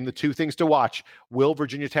the game, the 2 things to watch: will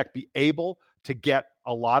Virginia Tech be able to get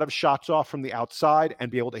a lot of shots off from the outside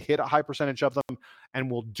and be able to hit a high percentage of them?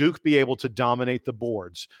 And will Duke be able to dominate the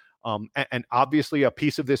boards? And obviously a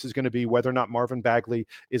piece of this is going to be whether or not Marvin Bagley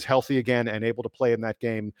is healthy again and able to play in that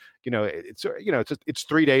game. It's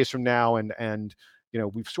 3 days from now, and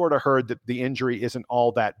we've sort of heard that the injury isn't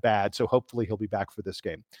all that bad, so hopefully he'll be back for this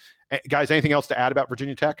game. Guys, anything else to add about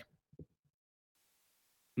Virginia Tech?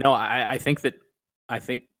 No, I think that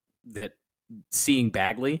seeing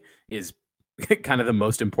Bagley is kind of the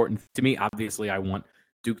most important to me. Obviously, I want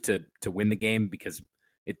Duke to win the game because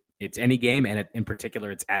it's any game, and in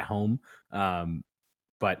particular, it's at home.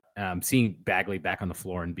 But seeing Bagley back on the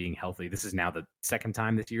floor and being healthy, this is now the second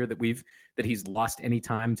time this year that he's lost any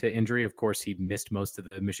time to injury. Of course, he missed most of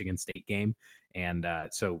the Michigan State game, and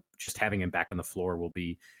so just having him back on the floor will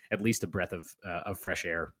be at least a breath of fresh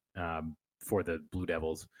air for the Blue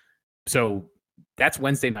Devils. So that's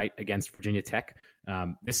Wednesday night against Virginia Tech.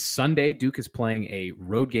 This Sunday, Duke is playing a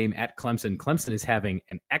road game at Clemson. Clemson is having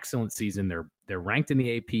an excellent season. They're ranked in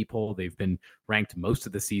the AP poll. They've been ranked most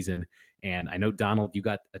of the season. And I know, Donald, you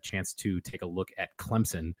got a chance to take a look at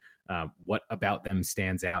Clemson. What about them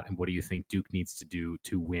stands out, and what do you think Duke needs to do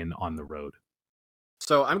to win on the road?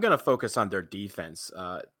 So I'm going to focus on their defense.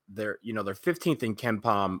 They're 15th in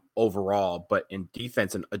KenPom overall, but in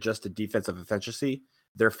defense and adjusted defensive efficiency,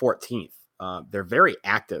 they're 14th. They're very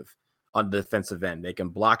active on the defensive end. They can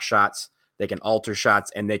block shots, they can alter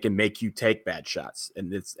shots, and they can make you take bad shots.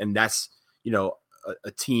 And that's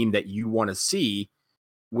a team that you want to see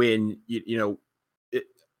when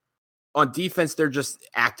on defense. They're just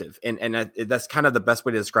active, and that's kind of the best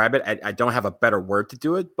way to describe it. I don't have a better word to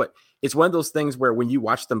do it, but it's one of those things where when you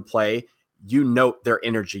watch them play, you note their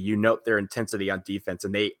energy, you note their intensity on defense,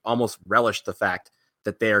 and they almost relish the fact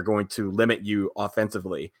that they are going to limit you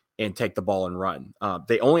offensively and take the ball and run.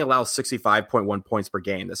 They only allow 65.1 points per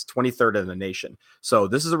game. That's 23rd in the nation. So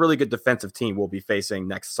this is a really good defensive team we'll be facing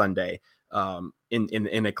next Sunday in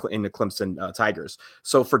the Clemson Tigers.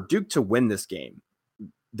 So for Duke to win this game,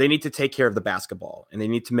 they need to take care of the basketball and they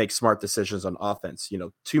need to make smart decisions on offense.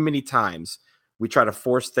 Too many times we try to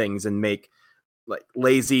force things and make like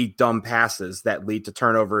lazy, dumb passes that lead to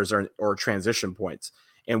turnovers or transition points.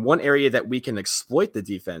 And one area that we can exploit the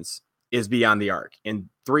defense is beyond the arc. In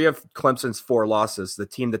 3 of Clemson's 4 losses, the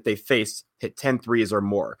team that they faced hit 10 threes or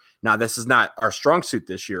more. Now, this is not our strong suit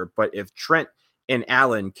this year, but if Trent and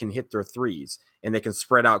Allen can hit their threes and they can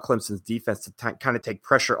spread out Clemson's defense to kind of take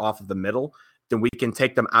pressure off of the middle, then we can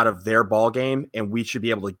take them out of their ball game, and we should be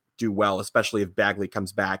able to do well, especially if Bagley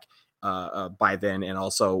comes back by then, and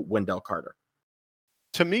also Wendell Carter.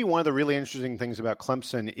 To me, one of the really interesting things about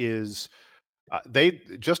Clemson is they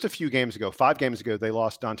just a few games ago, 5 games ago, they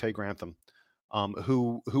lost Dante Grantham,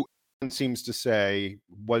 who seems to say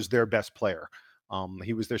was their best player.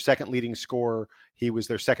 He was their second leading scorer. He was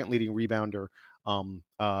their second leading rebounder.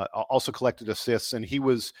 Also collected assists, and he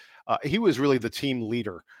was really the team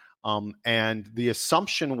leader. And the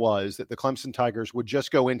assumption was that the Clemson Tigers would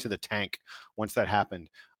just go into the tank once that happened.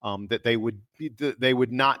 That they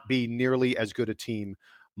would not be nearly as good a team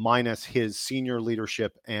minus his senior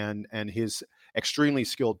leadership and his extremely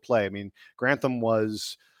skilled play. I mean, Grantham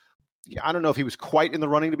was, I don't know if he was quite in the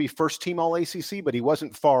running to be first team All ACC, but he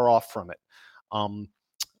wasn't far off from it.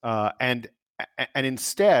 And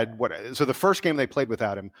instead, so the first game they played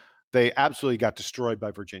without him, they absolutely got destroyed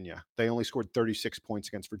by Virginia. They only scored 36 points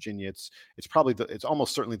against Virginia. It's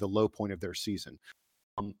almost certainly the low point of their season.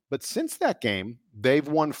 But since that game, they've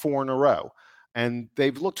won 4 in a row, and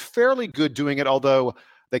they've looked fairly good doing it, although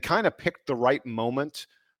they kind of picked the right moment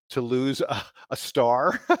to lose a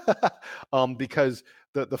star because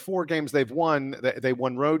the 4 games they've won, they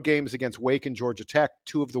won road games against Wake and Georgia Tech,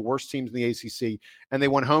 2 of the worst teams in the ACC, and they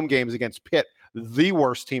won home games against Pitt, the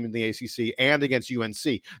worst team in the ACC, and against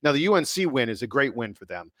UNC. Now, the UNC win is a great win for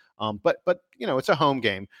them, but it's a home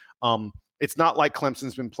game. It's not like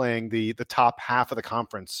Clemson's been playing the top half of the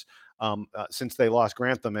conference since they lost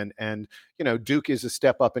Grantham, and Duke is a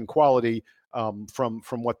step up in quality from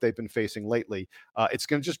what they've been facing lately. It's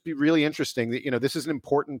going to just be really interesting that this is an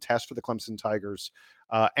important test for the Clemson Tigers,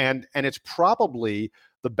 and it's probably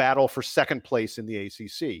the battle for second place in the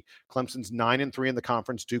ACC. Clemson's 9-3 in the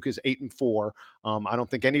conference. Duke is 8-4. I don't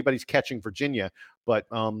think anybody's catching Virginia, but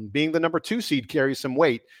being the number 2 seed carries some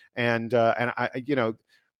weight. And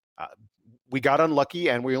we got unlucky,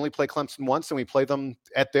 and we only play Clemson once, and we play them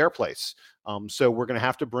at their place. So we're going to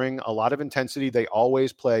have to bring a lot of intensity. They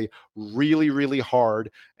always play really, really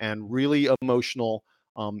hard and really emotional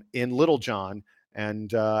in Littlejohn.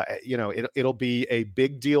 And, it'll be a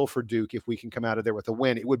big deal for Duke if we can come out of there with a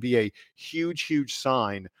win. It would be a huge, huge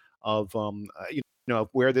sign of,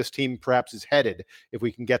 where this team perhaps is headed if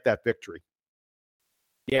we can get that victory.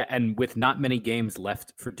 Yeah, and with not many games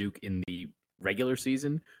left for Duke in the regular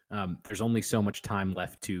season, there's only so much time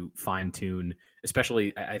left to fine tune,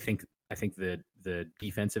 especially I think the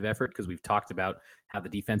defensive effort, because we've talked about how the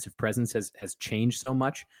defensive presence has changed so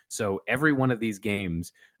much. So every one of these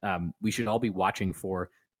games, we should all be watching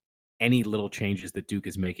for any little changes that Duke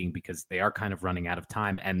is making, because they are kind of running out of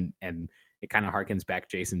time. And it kind of harkens back,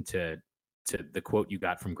 Jason, to the quote you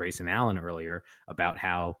got from Grayson Allen earlier about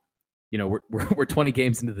how we're 20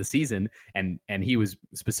 games into the season, and he was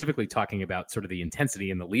specifically talking about sort of the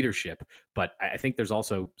intensity and the leadership. But I think there's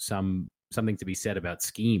also something to be said about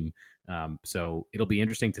scheme. So it'll be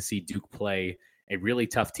interesting to see Duke play a really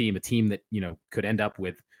tough team, a team that could end up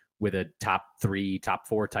with a top 3, top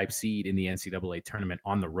 4 type seed in the NCAA tournament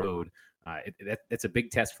on the road. That's a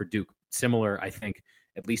big test for Duke. Similar, I think,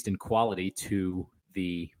 at least in quality to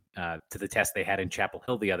the test they had in Chapel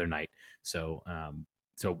Hill the other night. So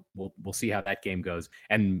we'll see how that game goes.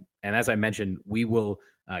 And as I mentioned, we will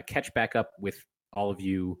catch back up with all of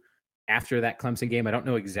you after that Clemson game. I don't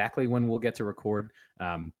know exactly when we'll get to record,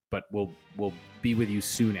 but we'll be with you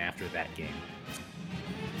soon after that game.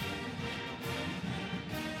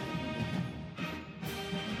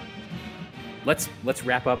 Let's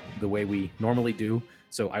wrap up the way we normally do.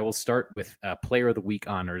 So I will start with Player of the Week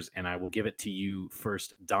honors, and I will give it to you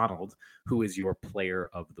first, Donald. Who is your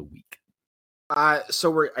Player of the Week?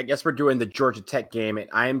 So I guess we're doing the Georgia Tech game, and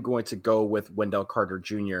I am going to go with Wendell Carter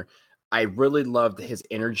Jr. I really loved his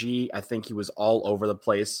energy. I think he was all over the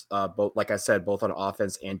place, both, like I said, both on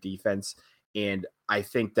offense and defense. And I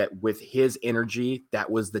think that with his energy,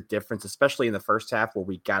 that was the difference, especially in the first half where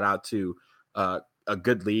we got out to a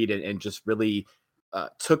good lead and just really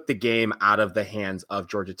took the game out of the hands of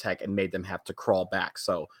Georgia Tech and made them have to crawl back.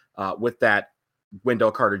 So with that,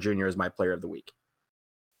 Wendell Carter Jr. is my Player of the Week.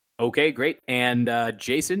 Okay, great. And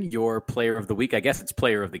Jason, your player of the week. I guess it's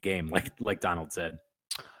player of the game, like Donald said.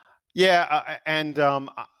 Yeah, and I'm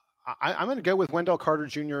going to go with Wendell Carter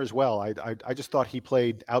Jr. as well. I just thought he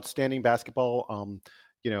played outstanding basketball.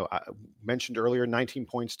 I mentioned earlier, 19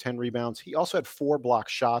 points, 10 rebounds. He also had 4 block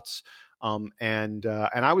shots. And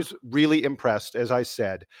I was really impressed, as I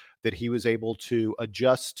said, that he was able to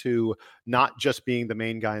adjust to not just being the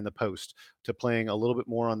main guy in the post, to playing a little bit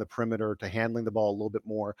more on the perimeter, to handling the ball a little bit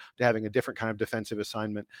more, to having a different kind of defensive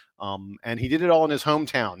assignment. And he did it all in his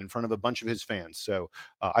hometown in front of a bunch of his fans. So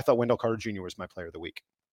I thought Wendell Carter Jr. was my player of the week.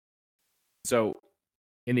 So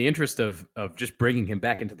in the interest of just bringing him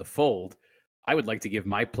back into the fold, I would like to give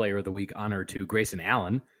my player of the week honor to Grayson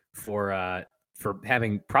Allen for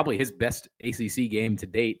having probably his best ACC game to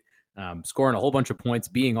date, scoring a whole bunch of points,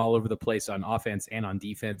 being all over the place on offense and on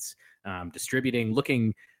defense, distributing,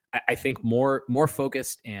 looking, I think, more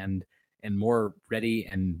focused and more ready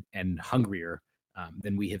and hungrier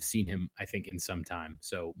than we have seen him, I think, in some time.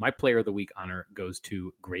 So my player of the week honor goes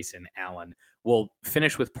to Grayson Allen. We'll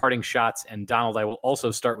finish with parting shots. And Donald, I will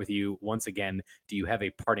also start with you once again. Do you have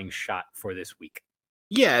a parting shot for this week?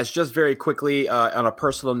 Yeah, it's just very quickly on a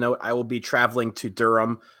personal note, I will be traveling to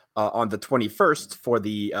Durham on the 21st for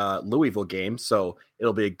the Louisville game. So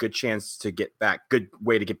it'll be a good chance to get back, good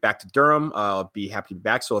way to get back to Durham. I'll be happy to be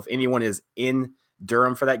back. So if anyone is in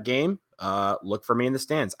Durham for that game, look for me in the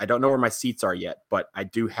stands. I don't know where my seats are yet, but I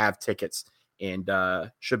do have tickets, and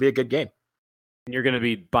should be a good game. And you're going to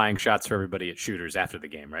be buying shots for everybody at Shooters after the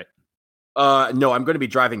game, right? No, I'm going to be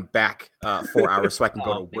driving back 4 hours so I can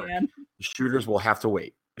go to work. Man. The Shooters will have to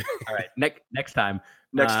wait. All right, next time.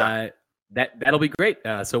 Next time. That'll be great.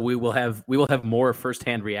 So we will have more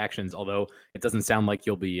firsthand reactions. Although it doesn't sound like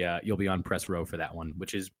you'll be on press row for that one,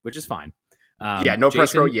 which is fine. Yeah, no Jason,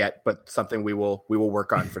 press row yet, but something we will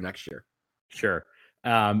work on for next year. Sure.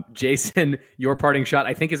 Jason, your parting shot,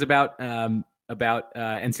 I think, is about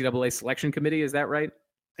NCAA selection committee. Is that right?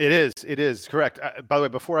 It is correct. By the way,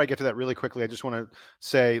 before I get to that really quickly, I just want to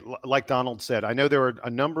say, like Donald said, I know there were a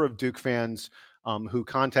number of Duke fans who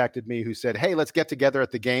contacted me who said, hey, let's get together at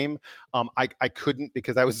the game. I couldn't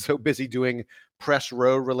because I was so busy doing press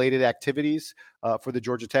row related activities for the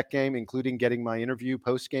Georgia Tech game, including getting my interview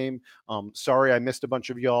post game. Sorry, I missed a bunch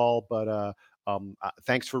of y'all, but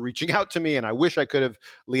thanks for reaching out to me. And I wish I could have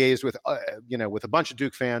liaised with, with a bunch of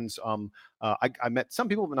Duke fans. I met some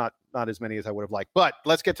people, but not as many as I would have liked. But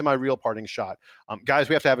let's get to my real parting shot. Guys,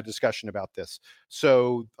 we have to have a discussion about this.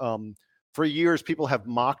 So, for years, people have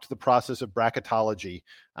mocked the process of bracketology.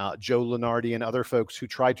 Joe Lunardi and other folks who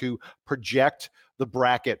try to project the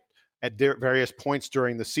bracket at various points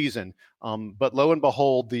during the season. But lo and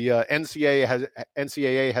behold, the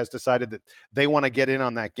NCAA has decided that they want to get in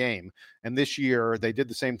on that game. And this year, they did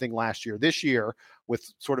the same thing last year. This year,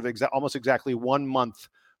 with sort of almost exactly 1 month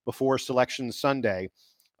before Selection Sunday,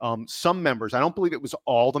 some members, I don't believe it was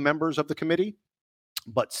all the members of the committee,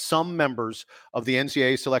 but some members of the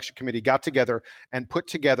NCAA selection committee got together and put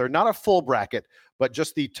together not a full bracket, but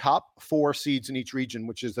just the top 4 seeds in each region,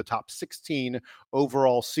 which is the top 16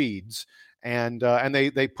 overall seeds. And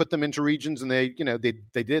they put them into regions, and they did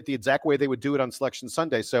it the exact way they would do it on Selection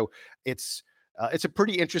Sunday. So it's a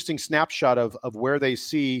pretty interesting snapshot of where they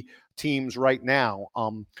see teams right now.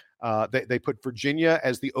 They put Virginia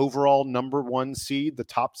as the overall number 1 seed, the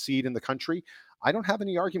top seed in the country. I don't have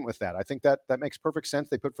any argument with that. I think that makes perfect sense.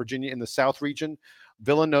 They put Virginia in the South region.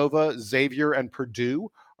 Villanova, Xavier, and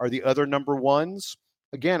Purdue are the other number 1s.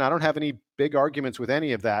 Again, I don't have any big arguments with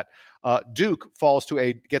any of that. Duke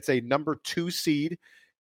gets a number 2 seed.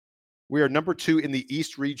 We are number 2 in the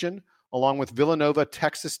East region, along with Villanova,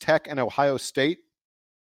 Texas Tech, and Ohio State.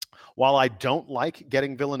 While I don't like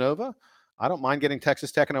getting Villanova, I don't mind getting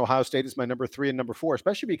Texas Tech and Ohio State as my number 3 and number 4,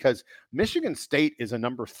 especially because Michigan State is a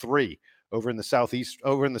number 3 over in the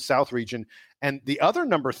South region. And the other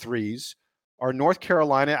number 3s are North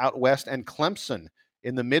Carolina out west and Clemson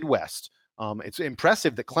in the Midwest. It's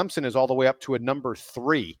impressive that Clemson is all the way up to a number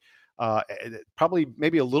 3, probably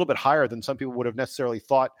maybe a little bit higher than some people would have necessarily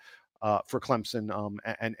thought for Clemson,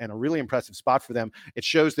 and a really impressive spot for them. It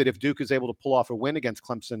shows that if Duke is able to pull off a win against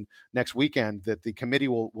Clemson next weekend, that the committee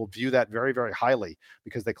will view that very, very highly,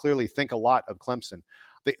 because they clearly think a lot of Clemson.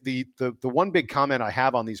 The one big comment I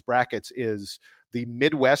have on these brackets is the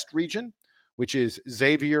Midwest region, which is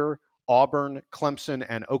Xavier, Auburn, Clemson,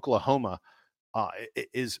 and Oklahoma,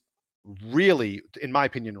 is really, in my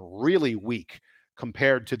opinion, really weak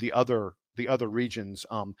compared to the other regions.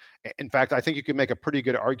 In fact, I think you can make a pretty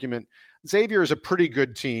good argument. Xavier is a pretty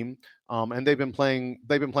good team, and they've been playing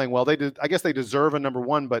well. I guess they deserve a number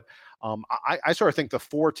 1, but I sort of think the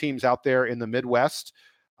 4 teams out there in the Midwest,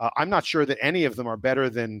 I'm not sure that any of them are better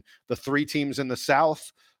than the 3 teams in the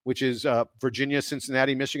South, which is Virginia,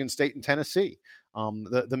 Cincinnati, Michigan State, and Tennessee.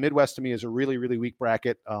 The Midwest to me is a really, really weak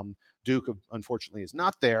bracket. Duke, unfortunately, is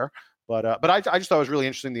not there. But I just thought it was really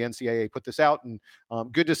interesting the NCAA put this out, and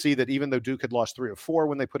good to see that even though Duke had lost 3 or 4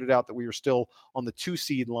 when they put it out, that we were still on the 2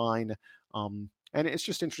 seed line. And it's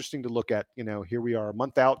just interesting to look at. Here we are a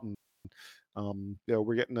month out, and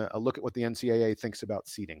we're getting a look at what the NCAA thinks about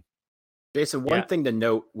seeding. Jason, one thing to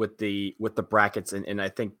note with the brackets, and I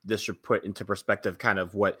think this should put into perspective kind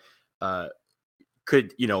of what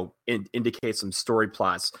could indicate some story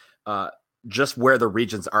plots, just where the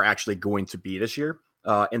regions are actually going to be this year.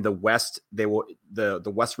 In the West, the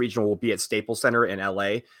West region will be at Staples Center in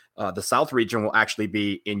LA. The South region will actually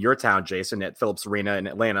be in your town, Jason, at Phillips Arena in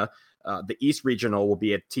Atlanta. The East regional will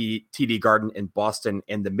be at TD Garden in Boston,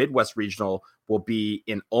 and the Midwest regional will be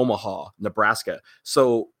in Omaha, Nebraska.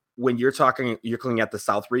 So when you're looking at the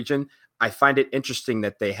South region, I find it interesting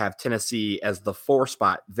that they have Tennessee as the 4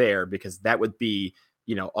 spot there, because that would be,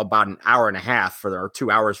 about an hour and a half or 2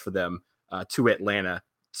 hours for them to Atlanta.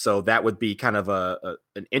 So that would be kind of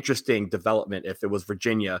an interesting development if it was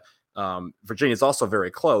Virginia. Virginia is also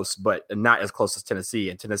very close, but not as close as Tennessee,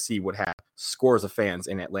 and Tennessee would have scores of fans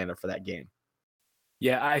in Atlanta for that game.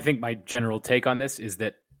 Yeah, I think my general take on this is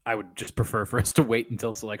that I would just prefer for us to wait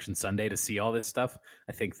until Selection Sunday to see all this stuff.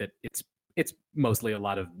 I think that it's mostly a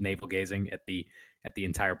lot of navel gazing at the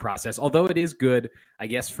entire process. Although it is good, I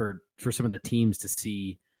guess, for some of the teams to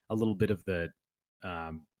see a little bit of the.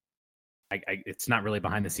 It's not really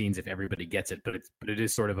behind the scenes if everybody gets it, but it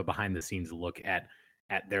is sort of a behind the scenes look at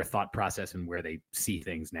their thought process and where they see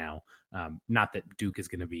things now. Not that Duke is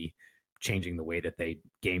going to be changing the way that they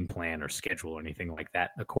game plan or schedule or anything like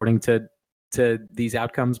that according to these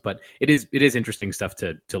outcomes, but it is interesting stuff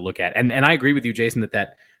to look at. And I agree with you, Jason,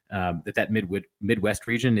 that Midwest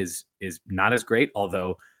region is not as great,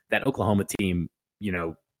 although that Oklahoma team,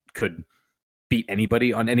 could beat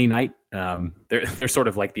anybody on any night. They're sort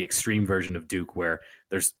of like the extreme version of Duke, where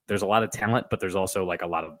there's a lot of talent, but there's also like a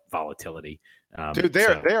lot of volatility. Dude,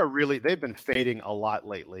 they've been fading a lot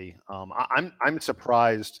lately. I'm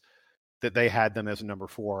surprised that they had them as a number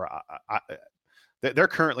 4. They're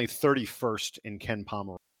currently 31st in Ken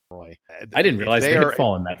Pomeroy. I didn't realize they had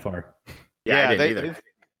fallen that far. Yeah,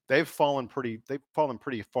 they've fallen pretty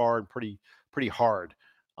far and pretty hard.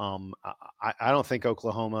 I don't think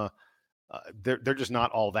Oklahoma. They're just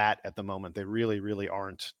not all that at the moment. They really, really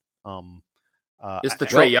aren't. It's the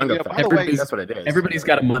Trae Young effect. That's what it is. Everybody's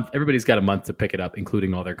got a month. Everybody's got a month to pick it up,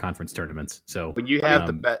 incling all their conference tournaments. So when you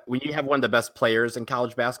have when you have one of the best players in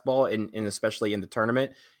college basketball, and especially in the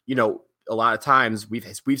tournament, a lot of times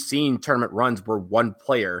we've seen tournament runs where one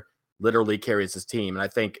player literally carries his team, and I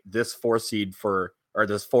think this 4 seed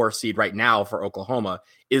right now for Oklahoma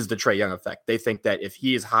is the Trae Young effect. They think that if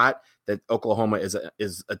he is hot, that Oklahoma is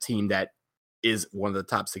a team that is one of the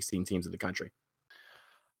top 16 teams in the country.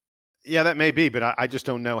 Yeah, that may be, but I just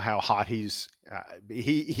don't know how hot he's.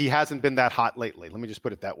 He hasn't been that hot lately. Let me just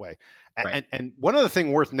put it that way. Right. And one other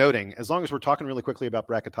thing worth noting, as long as we're talking really quickly about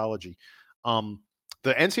bracketology,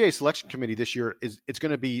 the NCAA selection committee this year it's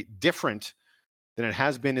going to be different than it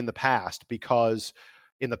has been in the past, because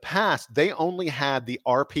in the past they only had the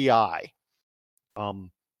RPI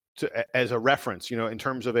as a reference, in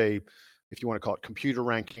terms of if you want to call it computer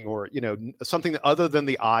ranking, or something other than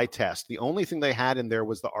the eye test. The only thing they had in there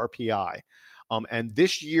was the RPI, and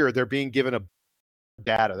this year they're being given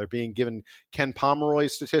data. They're being given Ken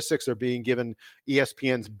Pomeroy's statistics. They're being given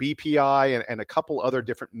ESPN's BPI and a couple other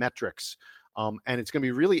different metrics. And it's going to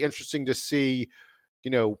be really interesting to see,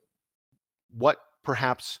 what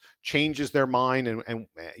perhaps changes their mind and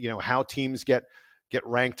how teams get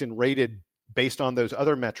ranked and rated based on those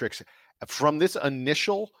other metrics. From this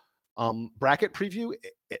initial bracket preview,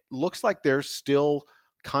 it looks like they're still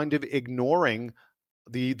kind of ignoring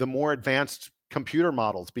the more advanced computer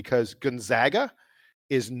models, because Gonzaga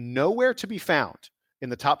is nowhere to be found in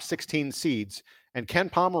the top 16 seeds. And Ken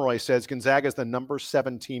Pomeroy says Gonzaga is the number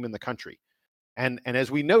 7 team in the country. And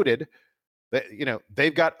as we noted, that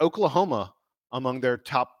they've got Oklahoma among their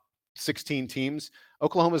top 16 teams.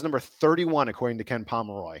 Oklahoma is number 31 according to Ken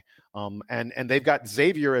Pomeroy. And they've got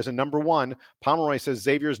Xavier as a number 1. Pomeroy says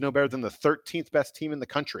Xavier is no better than the 13th best team in the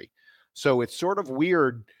country. So it's sort of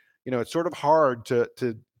weird, it's sort of hard to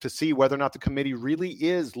see whether or not the committee really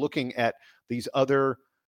is looking at these other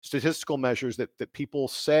statistical measures that people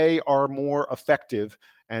say are more effective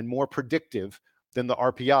and more predictive than the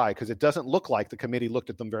RPI, because it doesn't look like the committee looked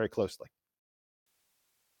at them very closely.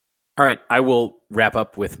 All right, I will wrap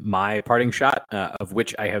up with my parting shot, of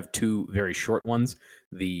which I have 2 very short ones.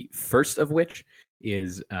 The first of which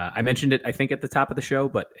is I mentioned it, I think, at the top of the show,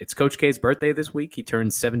 but it's Coach K's birthday this week. He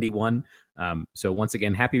turns 71. So once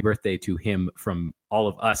again, happy birthday to him from all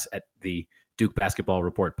of us at the Duke Basketball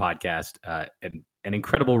Report podcast. An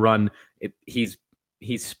incredible run. He's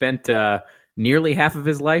spent nearly half of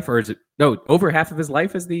his life, or is it over half of his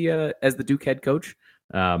life as the Duke head coach.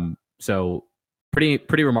 So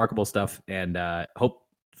pretty remarkable stuff, and hope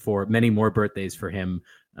for many more birthdays for him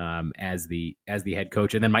as the head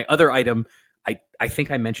coach. And then my other item, I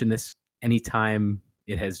think I mentioned this anytime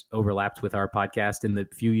it has overlapped with our podcast in the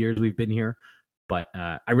few years we've been here, but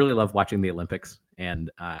I really love watching the Olympics,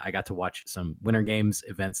 and I got to watch some Winter Games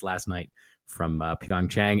events last night from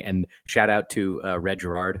Pyeongchang, and shout out to Red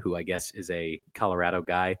Gerard, who I guess is a Colorado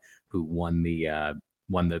guy who won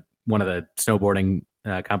one of the snowboarding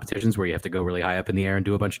competitions where you have to go really high up in the air and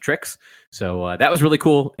do a bunch of tricks. So that was really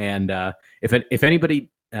cool. And if anybody,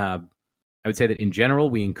 I would say that in general,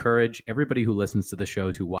 we encourage everybody who listens to the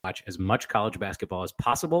show to watch as much college basketball as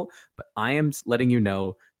possible. But I am letting you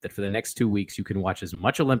know that for the next 2 weeks, you can watch as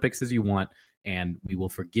much Olympics as you want, and we will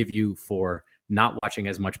forgive you for not watching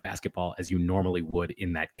as much basketball as you normally would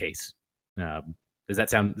in that case. Does that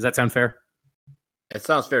sound fair? It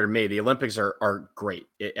sounds fair to me. The Olympics are great.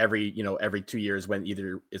 Every 2 years, when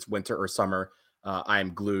either it's winter or summer, I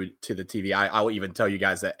am glued to the TV. I will even tell you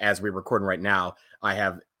guys that as we're recording right now,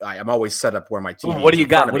 I'm always set up where my TV. What do you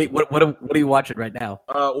got? What are you watching right now?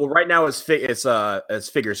 Well, right now it's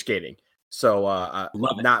figure skating. So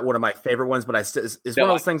not one of my favorite ones, but it's one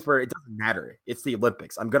of those things where it doesn't matter. It's the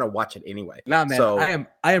Olympics. I'm gonna watch it anyway. Nah, man, so,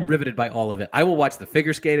 I am riveted by all of it. I will watch the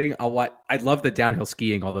figure skating. I love the downhill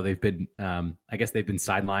skiing, although they've been I guess they've been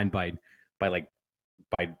sidelined by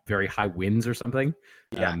very high winds or something.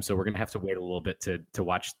 Yeah. So we're gonna have to wait a little bit to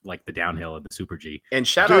watch like the downhill of the Super G. And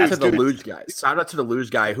shout out to the luge guy. Shout out to the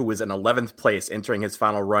luge guy who was in 11th place entering his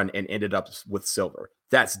final run and ended up with silver.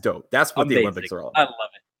 That's dope. That's what the Olympics are all about. I love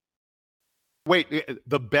it. Wait,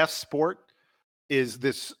 the best sport is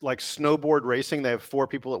this like snowboard racing. They have 4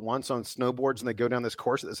 people at once on snowboards and they go down this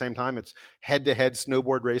course at the same time. It's head-to-head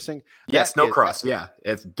snowboard racing. Yeah, snowcross. Yeah,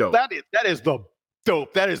 it's dope. That is the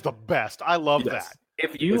dope. That is the best. I love that.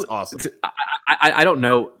 It's awesome. I don't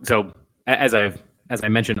know. So as I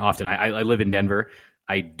mentioned often, I live in Denver.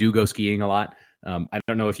 I do go skiing a lot. I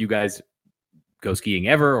don't know if you guys go skiing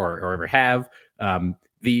ever or ever have.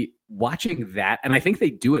 The watching that, and I think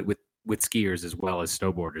they do it with skiers as well as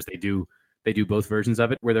snowboarders. They do both versions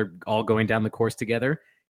of it where they're all going down the course together.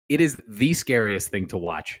 It is the scariest thing to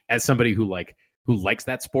watch as somebody who likes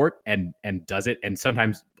that sport and does it, and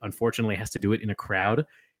sometimes unfortunately has to do it in a crowd.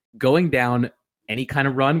 Going down any kind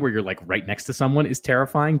of run where you're like right next to someone is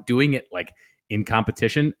terrifying. Doing it like in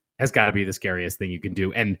competition has got to be the scariest thing you can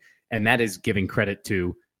do. And that is giving credit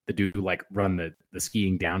to the dude who like run the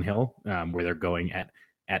skiing downhill where they're going at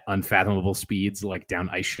unfathomable speeds, like down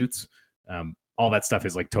ice chutes. All that stuff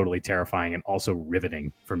is like totally terrifying and also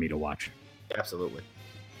riveting for me to watch. Absolutely.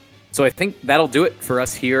 So I think that'll do it for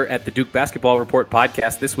us here at the Duke Basketball Report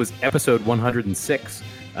podcast. This was episode 106.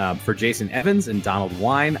 For Jason Evans and Donald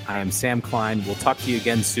Wine, I am Sam Klein. We'll talk to you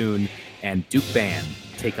again soon. And Duke Band,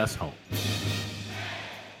 take us home.